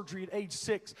eyes, surgery at age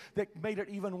 6 that made it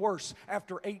even worse.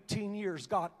 After 18 years,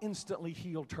 God instantly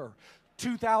healed her.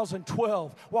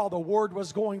 2012, while the word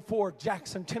was going forth,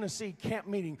 Jackson, Tennessee, camp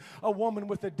meeting, a woman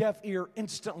with a deaf ear,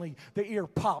 instantly the ear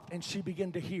popped and she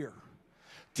began to hear.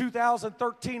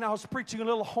 2013, I was preaching a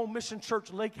little home mission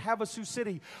church, Lake Havasu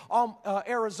City,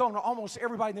 Arizona. Almost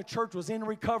everybody in the church was in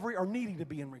recovery or needing to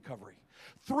be in recovery.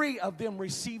 3 of them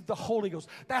received the Holy Ghost.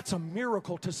 That's a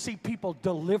miracle to see people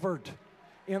delivered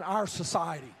in our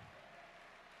society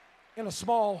in a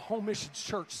small home mission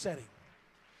church setting.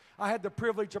 I had the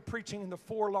privilege of preaching in the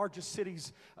 4 largest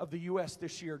cities of the U.S.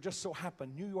 this year. Just so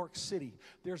happened, New York City,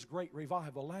 there's great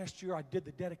revival. Last year, I did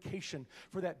the dedication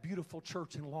for that beautiful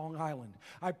church in Long Island.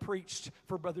 I preached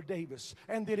for Brother Davis.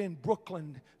 And then in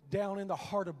Brooklyn, down in the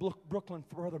heart of Brooklyn,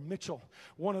 for Brother Mitchell,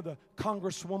 one of the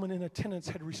congresswomen in attendance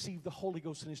had received the Holy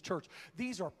Ghost in his church.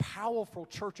 These are powerful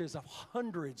churches of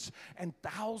hundreds and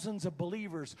thousands of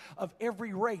believers of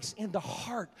every race in the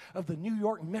heart of the New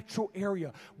York metro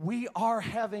area. We are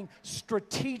having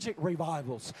strategic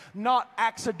revivals, not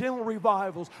accidental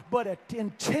revivals, but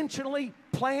intentionally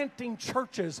planting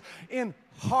churches in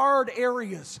hard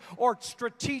areas or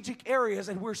strategic areas,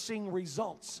 and we're seeing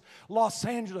results. Los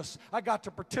Angeles, I got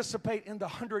to participate in the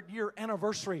 100-year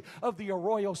anniversary of the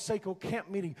Arroyo Seco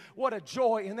camp meeting. What a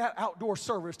joy in that outdoor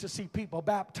service to see people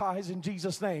baptized in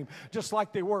Jesus' name, just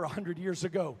like they were 100 years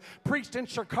ago. Preached in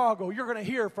Chicago. You're going to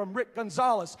hear from Rick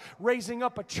Gonzalez raising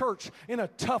up a church in a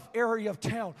tough area of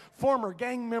town. Former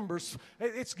gang members.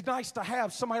 It's nice to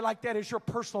have somebody like that as your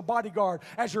personal bodyguard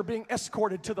as you're being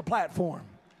escorted to the platform.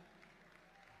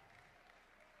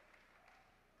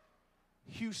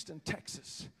 Houston,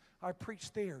 Texas. I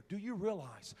preached there. Do you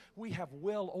realize we have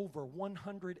well over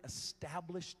 100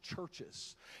 established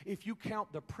churches? If you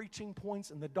count the preaching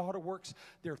points and the daughter works,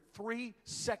 there are 3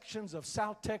 sections of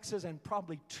South Texas and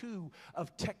probably 2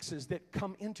 of Texas that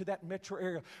come into that metro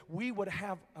area. We would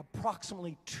have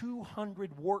approximately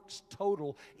 200 works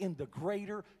total in the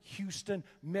greater Houston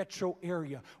metro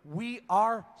area. We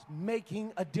are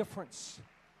making a difference.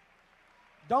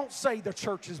 Don't say the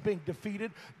church is being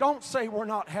defeated. Don't say we're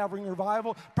not having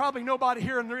revival. Probably nobody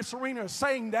here in this arena is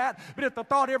saying that, but if the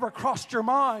thought ever crossed your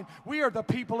mind, we are the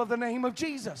people of the name of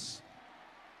Jesus.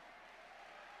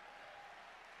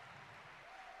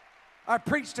 I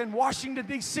preached in Washington,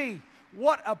 D.C.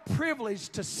 What a privilege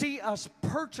to see us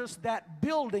purchase that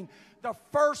building, the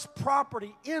first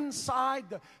property inside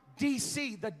the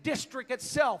D.C., the district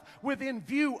itself, within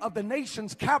view of the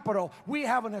nation's capital. We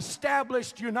have an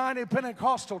established United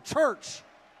Pentecostal Church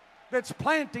that's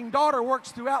planting daughter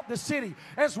works throughout the city,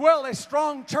 as well as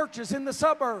strong churches in the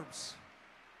suburbs.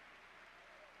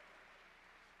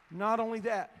 Not only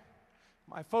that,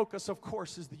 My focus, of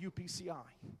course, is the UPCI.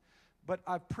 But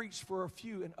I've preached for a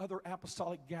few in other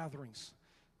apostolic gatherings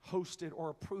hosted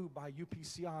or approved by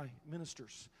UPCI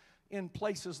ministers in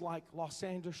places like Los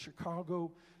Angeles,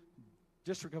 Chicago,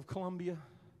 District of Columbia,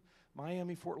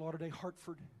 Miami, Fort Lauderdale,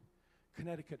 Hartford,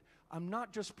 Connecticut. I'm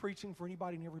not just preaching for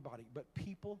anybody and everybody, but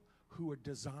people who are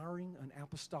desiring an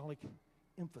apostolic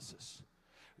emphasis.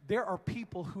 There are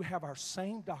people who have our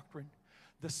same doctrine,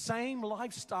 the same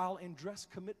lifestyle and dress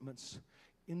commitments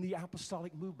in the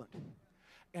apostolic movement.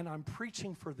 And I'm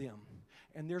preaching for them.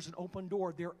 And there's an open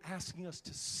door. They're asking us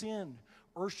to send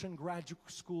Urshan Graduate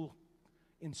School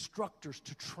instructors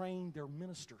to train their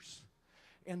ministers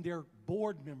and their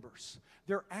board members.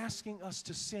 They're asking us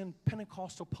to send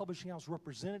Pentecostal Publishing House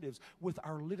representatives with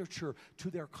our literature to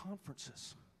their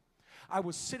conferences. I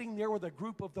was sitting there with a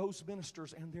group of those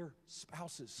ministers and their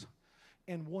spouses.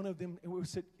 And one of them, we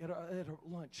was at a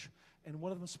lunch, and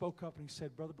one of them spoke up and he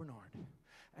said, Brother Bernard,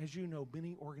 as you know,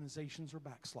 many organizations are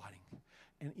backsliding,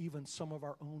 and even some of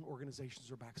our own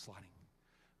organizations are backsliding.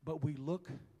 But we look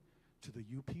to the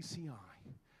UPCI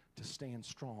to stand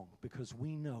strong because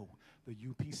we know the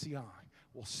UPCI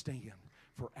will stand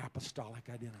for apostolic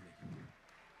identity.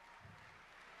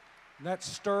 And that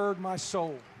stirred my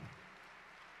soul.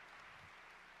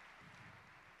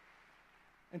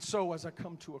 And so as I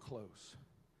come to a close,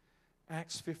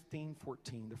 Acts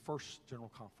 15:14, the first general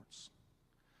conference.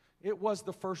 It was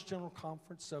the first general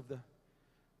conference of the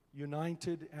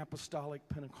United Apostolic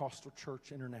Pentecostal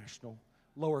Church International,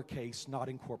 lowercase, not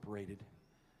incorporated.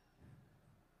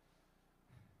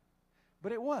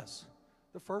 But it was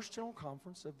the first general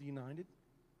conference of the United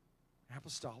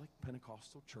Apostolic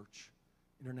Pentecostal Church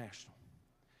International.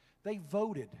 They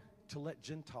voted to let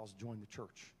Gentiles join the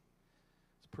church.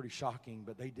 It's pretty shocking,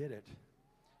 but they did it.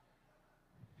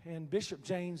 And Bishop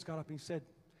James got up and he said,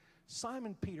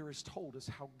 Simon Peter has told us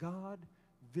how God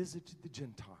visited the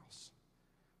Gentiles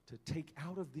to take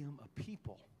out of them a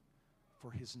people for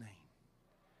his name.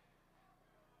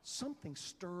 Something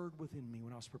stirred within me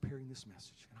when I was preparing this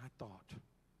message, and I thought,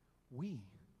 we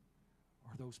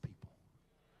are those people.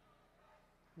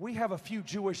 We have a few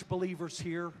Jewish believers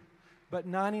here, but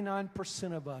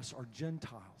 99% of us are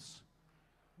Gentiles.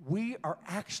 We are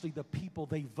actually the people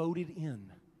they voted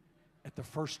in at the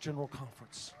first general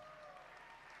conference.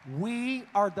 We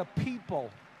are the people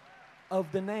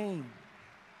of the name.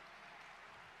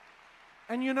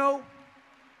 And you know,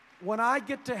 when I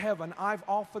get to heaven, I've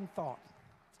often thought,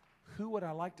 who would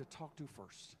I like to talk to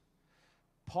first?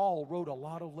 Paul wrote a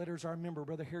lot of letters. I remember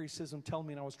Brother Harry Sissom telling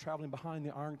me, and I was traveling behind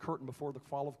the Iron Curtain before the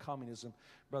fall of communism,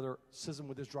 Brother Sissom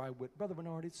with his dry wit, Brother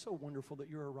Bernard, it's so wonderful that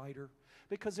you're a writer,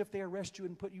 because if they arrest you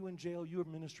and put you in jail, your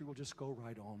ministry will just go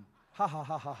right on. Ha, ha,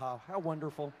 ha, ha, ha. How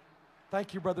wonderful.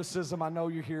 Thank you, Brother Sissom. I know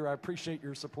you're here. I appreciate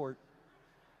your support.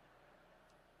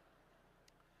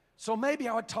 So maybe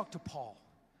I would talk to Paul.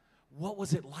 What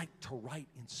was it like to write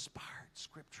inspired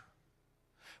scripture?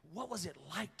 What was it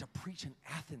like to preach in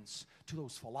Athens to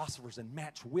those philosophers and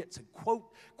match wits and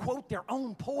quote their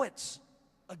own poets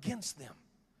against them?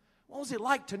 What was it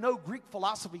like to know Greek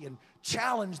philosophy and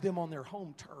challenge them on their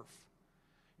home turf?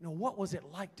 You know, what was it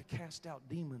like to cast out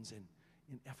demons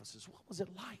in Ephesus? What was it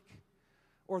like?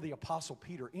 Or the Apostle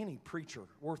Peter, any preacher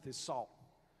worth his salt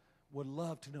would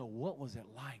love to know, what was it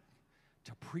like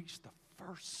to preach the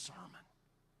first sermon?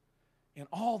 And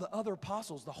all the other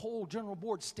apostles, the whole general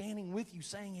board standing with you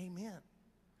saying amen.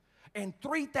 And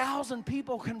 3,000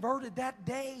 people converted that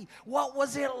day. What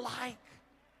was it like?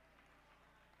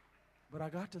 But I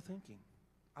got to thinking,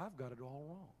 I've got it all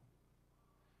wrong.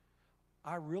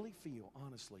 I really feel,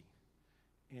 honestly,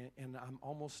 and I'm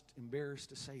almost embarrassed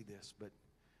to say this, but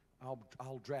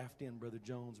I'll draft in Brother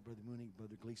Jones, Brother Mooney,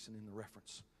 Brother Gleason in the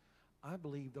reference. I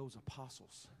believe those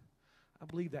apostles, I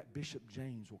believe that Bishop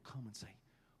James will come and say,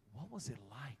 what was it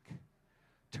like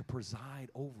to preside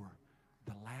over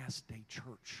the last day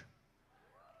church,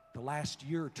 the last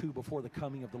year or two before the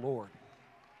coming of the Lord?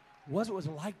 What was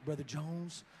it like, Brother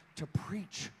Jones, to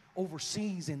preach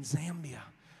overseas in Zambia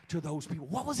to those people?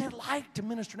 What was it like to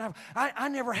minister in Africa? I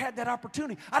never had that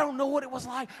opportunity. I don't know what it was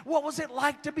like. What was it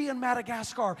like to be in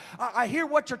Madagascar? I hear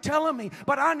what you're telling me,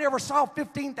 but I never saw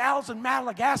 15,000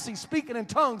 Malagasy speaking in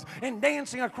tongues and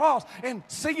dancing across and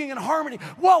singing in harmony.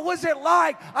 What was it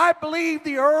like? I believe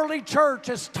the early church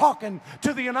is talking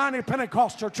to the United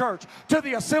Pentecostal Church, to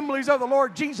the assemblies of the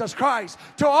Lord Jesus Christ,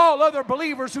 to all other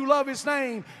believers who love his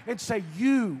name, and say,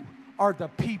 you are the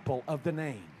people of the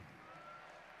name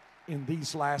in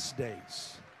these last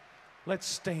days. Let's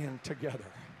stand together.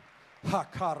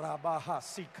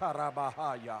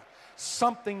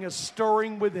 Something is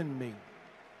stirring within me.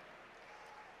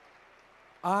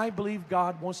 I believe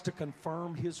God wants to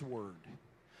confirm His word.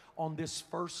 On this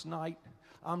first night,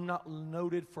 I'm not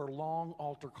noted for long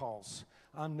altar calls.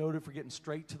 I'm noted for getting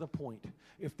straight to the point.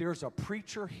 If there's a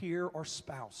preacher here or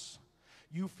spouse,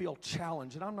 you feel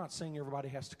challenged, and I'm not saying everybody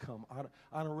has to come.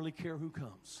 I don't really care who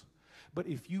comes. But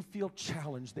if you feel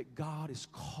challenged that God is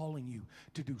calling you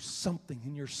to do something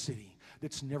in your city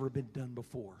that's never been done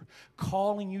before,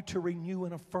 calling you to renew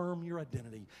and affirm your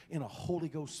identity in a Holy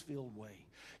Ghost-filled way,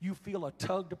 you feel a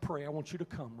tug to pray, I want you to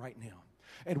come right now.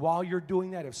 And while you're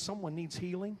doing that, if someone needs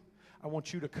healing, I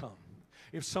want you to come.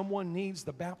 If someone needs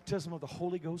the baptism of the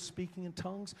Holy Ghost, speaking in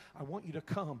tongues, I want you to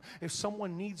come. If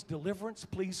someone needs deliverance,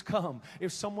 please come.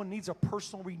 If someone needs a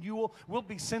personal renewal, we'll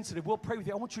be sensitive. We'll pray with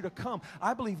you. I want you to come.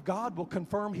 I believe God will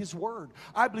confirm His word.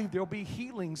 I believe there'll be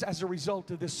healings as a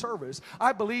result of this service.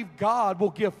 I believe God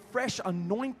will give fresh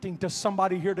anointing to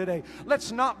somebody here today.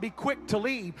 Let's not be quick to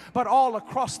leave, but all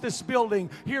across this building,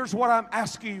 here's what I'm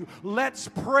asking you. Let's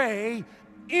pray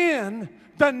in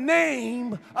the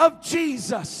name of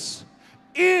Jesus.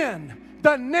 In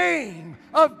the name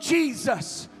of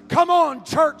Jesus. Come on,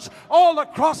 church, all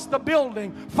across the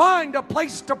building. Find a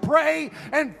place to pray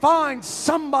and find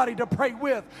somebody to pray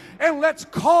with. And let's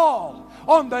call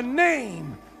on the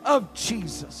name of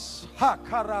Jesus.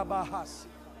 Hakarabahasi.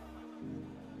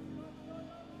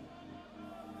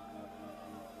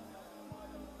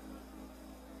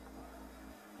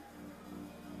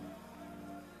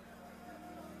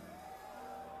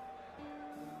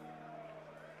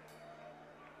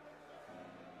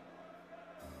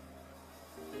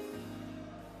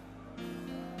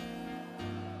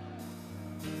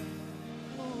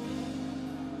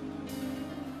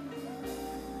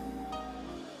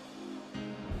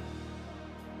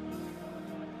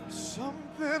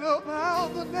 Something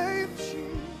about the name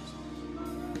Jesus.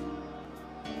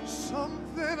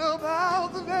 Something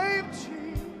about the name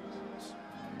Jesus.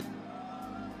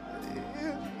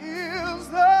 It is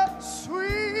the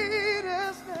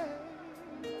sweetest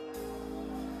name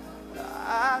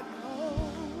I know.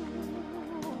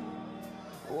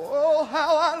 Oh,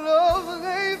 how I love the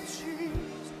name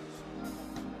Jesus.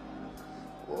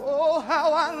 Oh,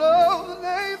 how I love the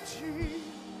name Jesus.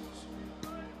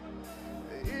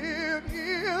 It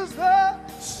is the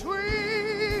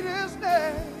sweetest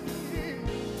name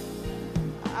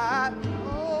I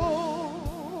know.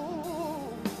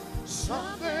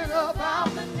 Something about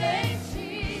the name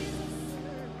Jesus.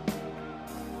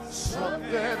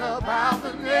 Something about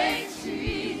the name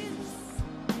Jesus.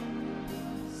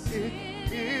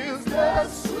 It is the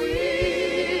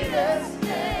sweetest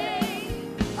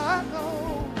name I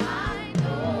know. I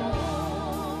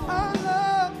know. I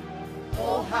love.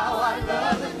 Oh, how I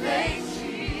love the name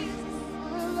Jesus. I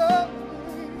love the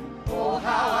name. Oh,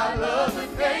 how I love the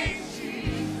name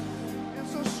Jesus.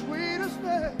 It's the sweetest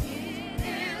name. It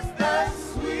is the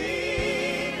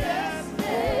sweetest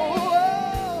name.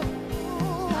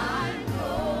 Oh, I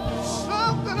know.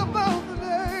 Something about the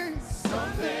name.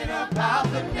 Something about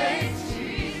the name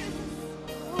Jesus.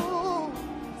 Oh,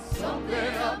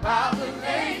 something about the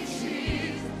name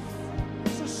Jesus.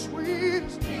 It's the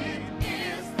sweetest name.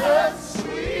 The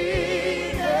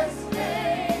sweetest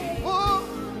name. Oh,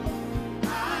 I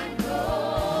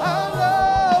know. I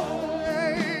love the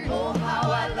name. Oh,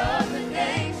 how I love the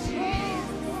name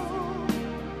Jesus.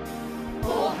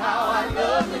 Oh, how I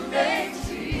love the name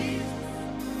Jesus.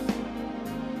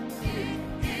 It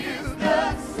is the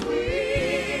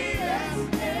sweetest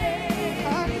name. I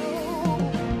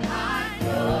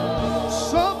know.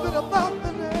 Something about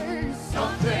the name.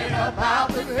 Something about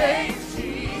the name.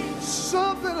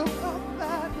 Something about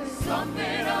that name.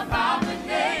 Something about the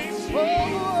name Jesus.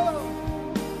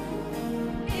 Oh,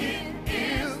 it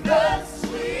is the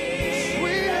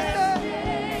sweetest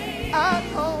name. I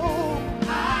know.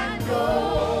 I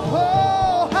know.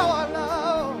 Oh, how I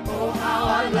love. Oh, how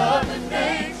I love the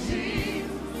name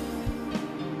Jesus.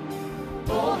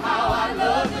 Oh, how I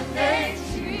love the name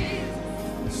Jesus.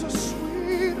 It's the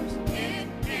sweetest. It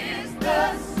is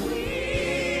the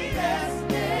sweetest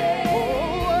name.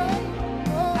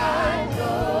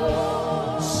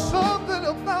 Something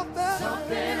about that.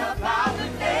 Something about the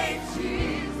name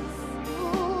Jesus.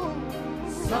 Ooh.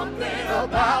 Something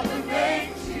about the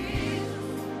name Jesus.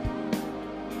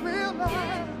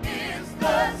 Realize it is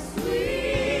the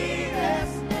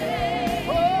sweetest name.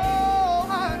 Oh,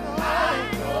 I know. I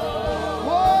know.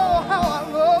 Oh, how I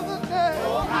love the name.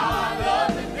 Oh, how I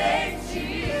love the name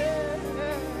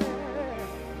Jesus.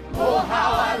 Oh, how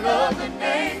I love the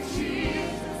name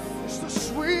Jesus. It's the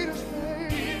sweetest name.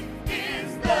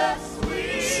 The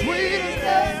sweetest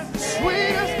name,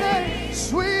 sweetest name,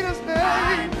 sweetest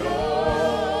name.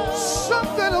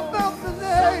 Something about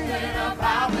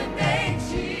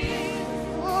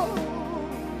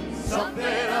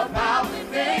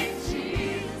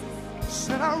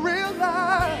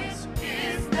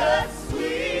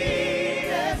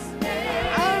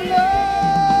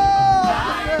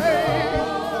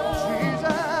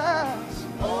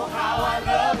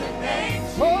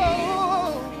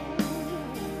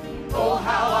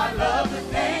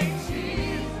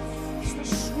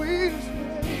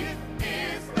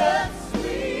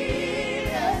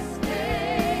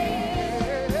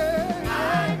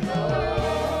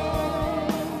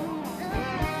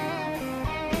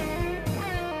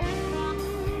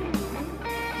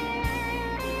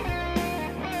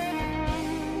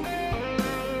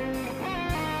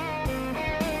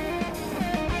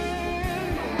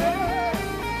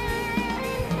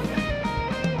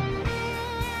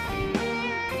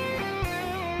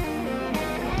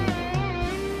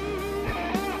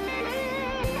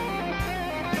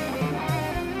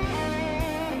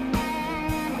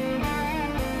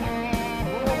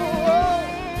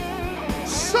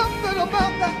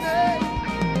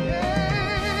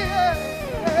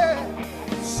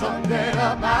Something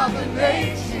about the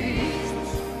name Jesus.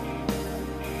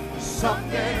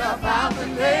 Something about the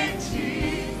name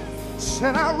Jesus.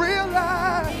 And I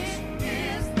realize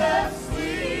is the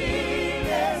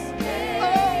sweetest name.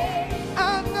 Oh,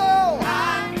 I know.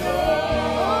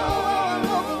 Oh, I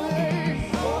love the name.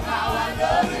 Oh, how I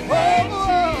love the name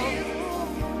Jesus.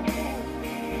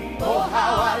 Oh,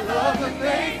 how I love the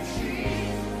name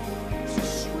Jesus. It's the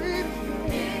sweetest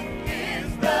name. It is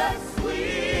the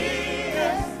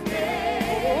sweetest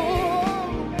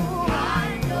name. Oh,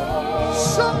 I know.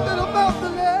 Something about the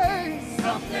name.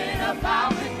 Something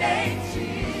about the name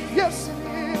Jesus. Yes, it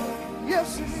is.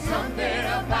 Yes, it is. Something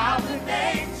about the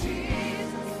name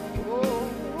Jesus.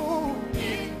 Oh,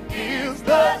 it is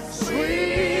the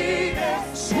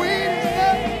sweetest,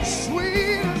 sweetest,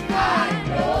 sweetest name. I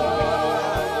know.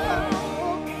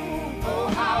 Oh,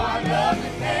 how I love the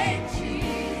name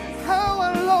Jesus. How I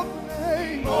love the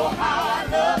name. Oh, how I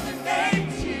love the name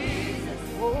Jesus.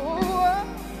 Oh,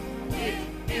 it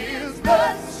is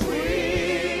the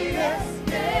sweetest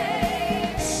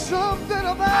name. Something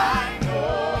about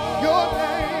your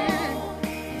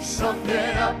name.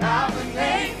 Something about the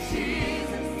name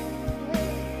Jesus.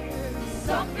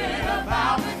 Something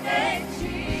about the name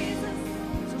Jesus.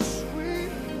 It's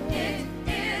sweet. It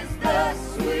is the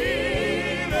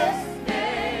sweetest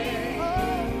name.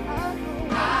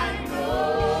 I know.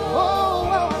 Oh,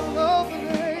 how I love the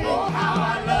name. Oh, how I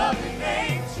love the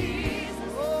name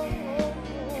Jesus.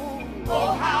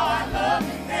 Oh, how I love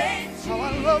the name Jesus. How I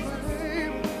love the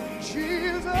name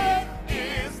Jesus. It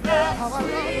is the how I love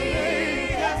the name.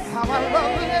 How I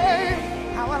love the name.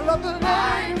 How I love the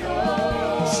name.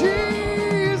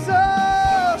 Jesus.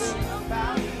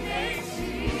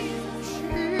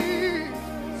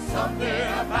 Something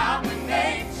about the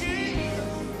name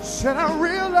Jesus. And I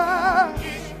realize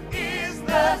it is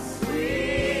the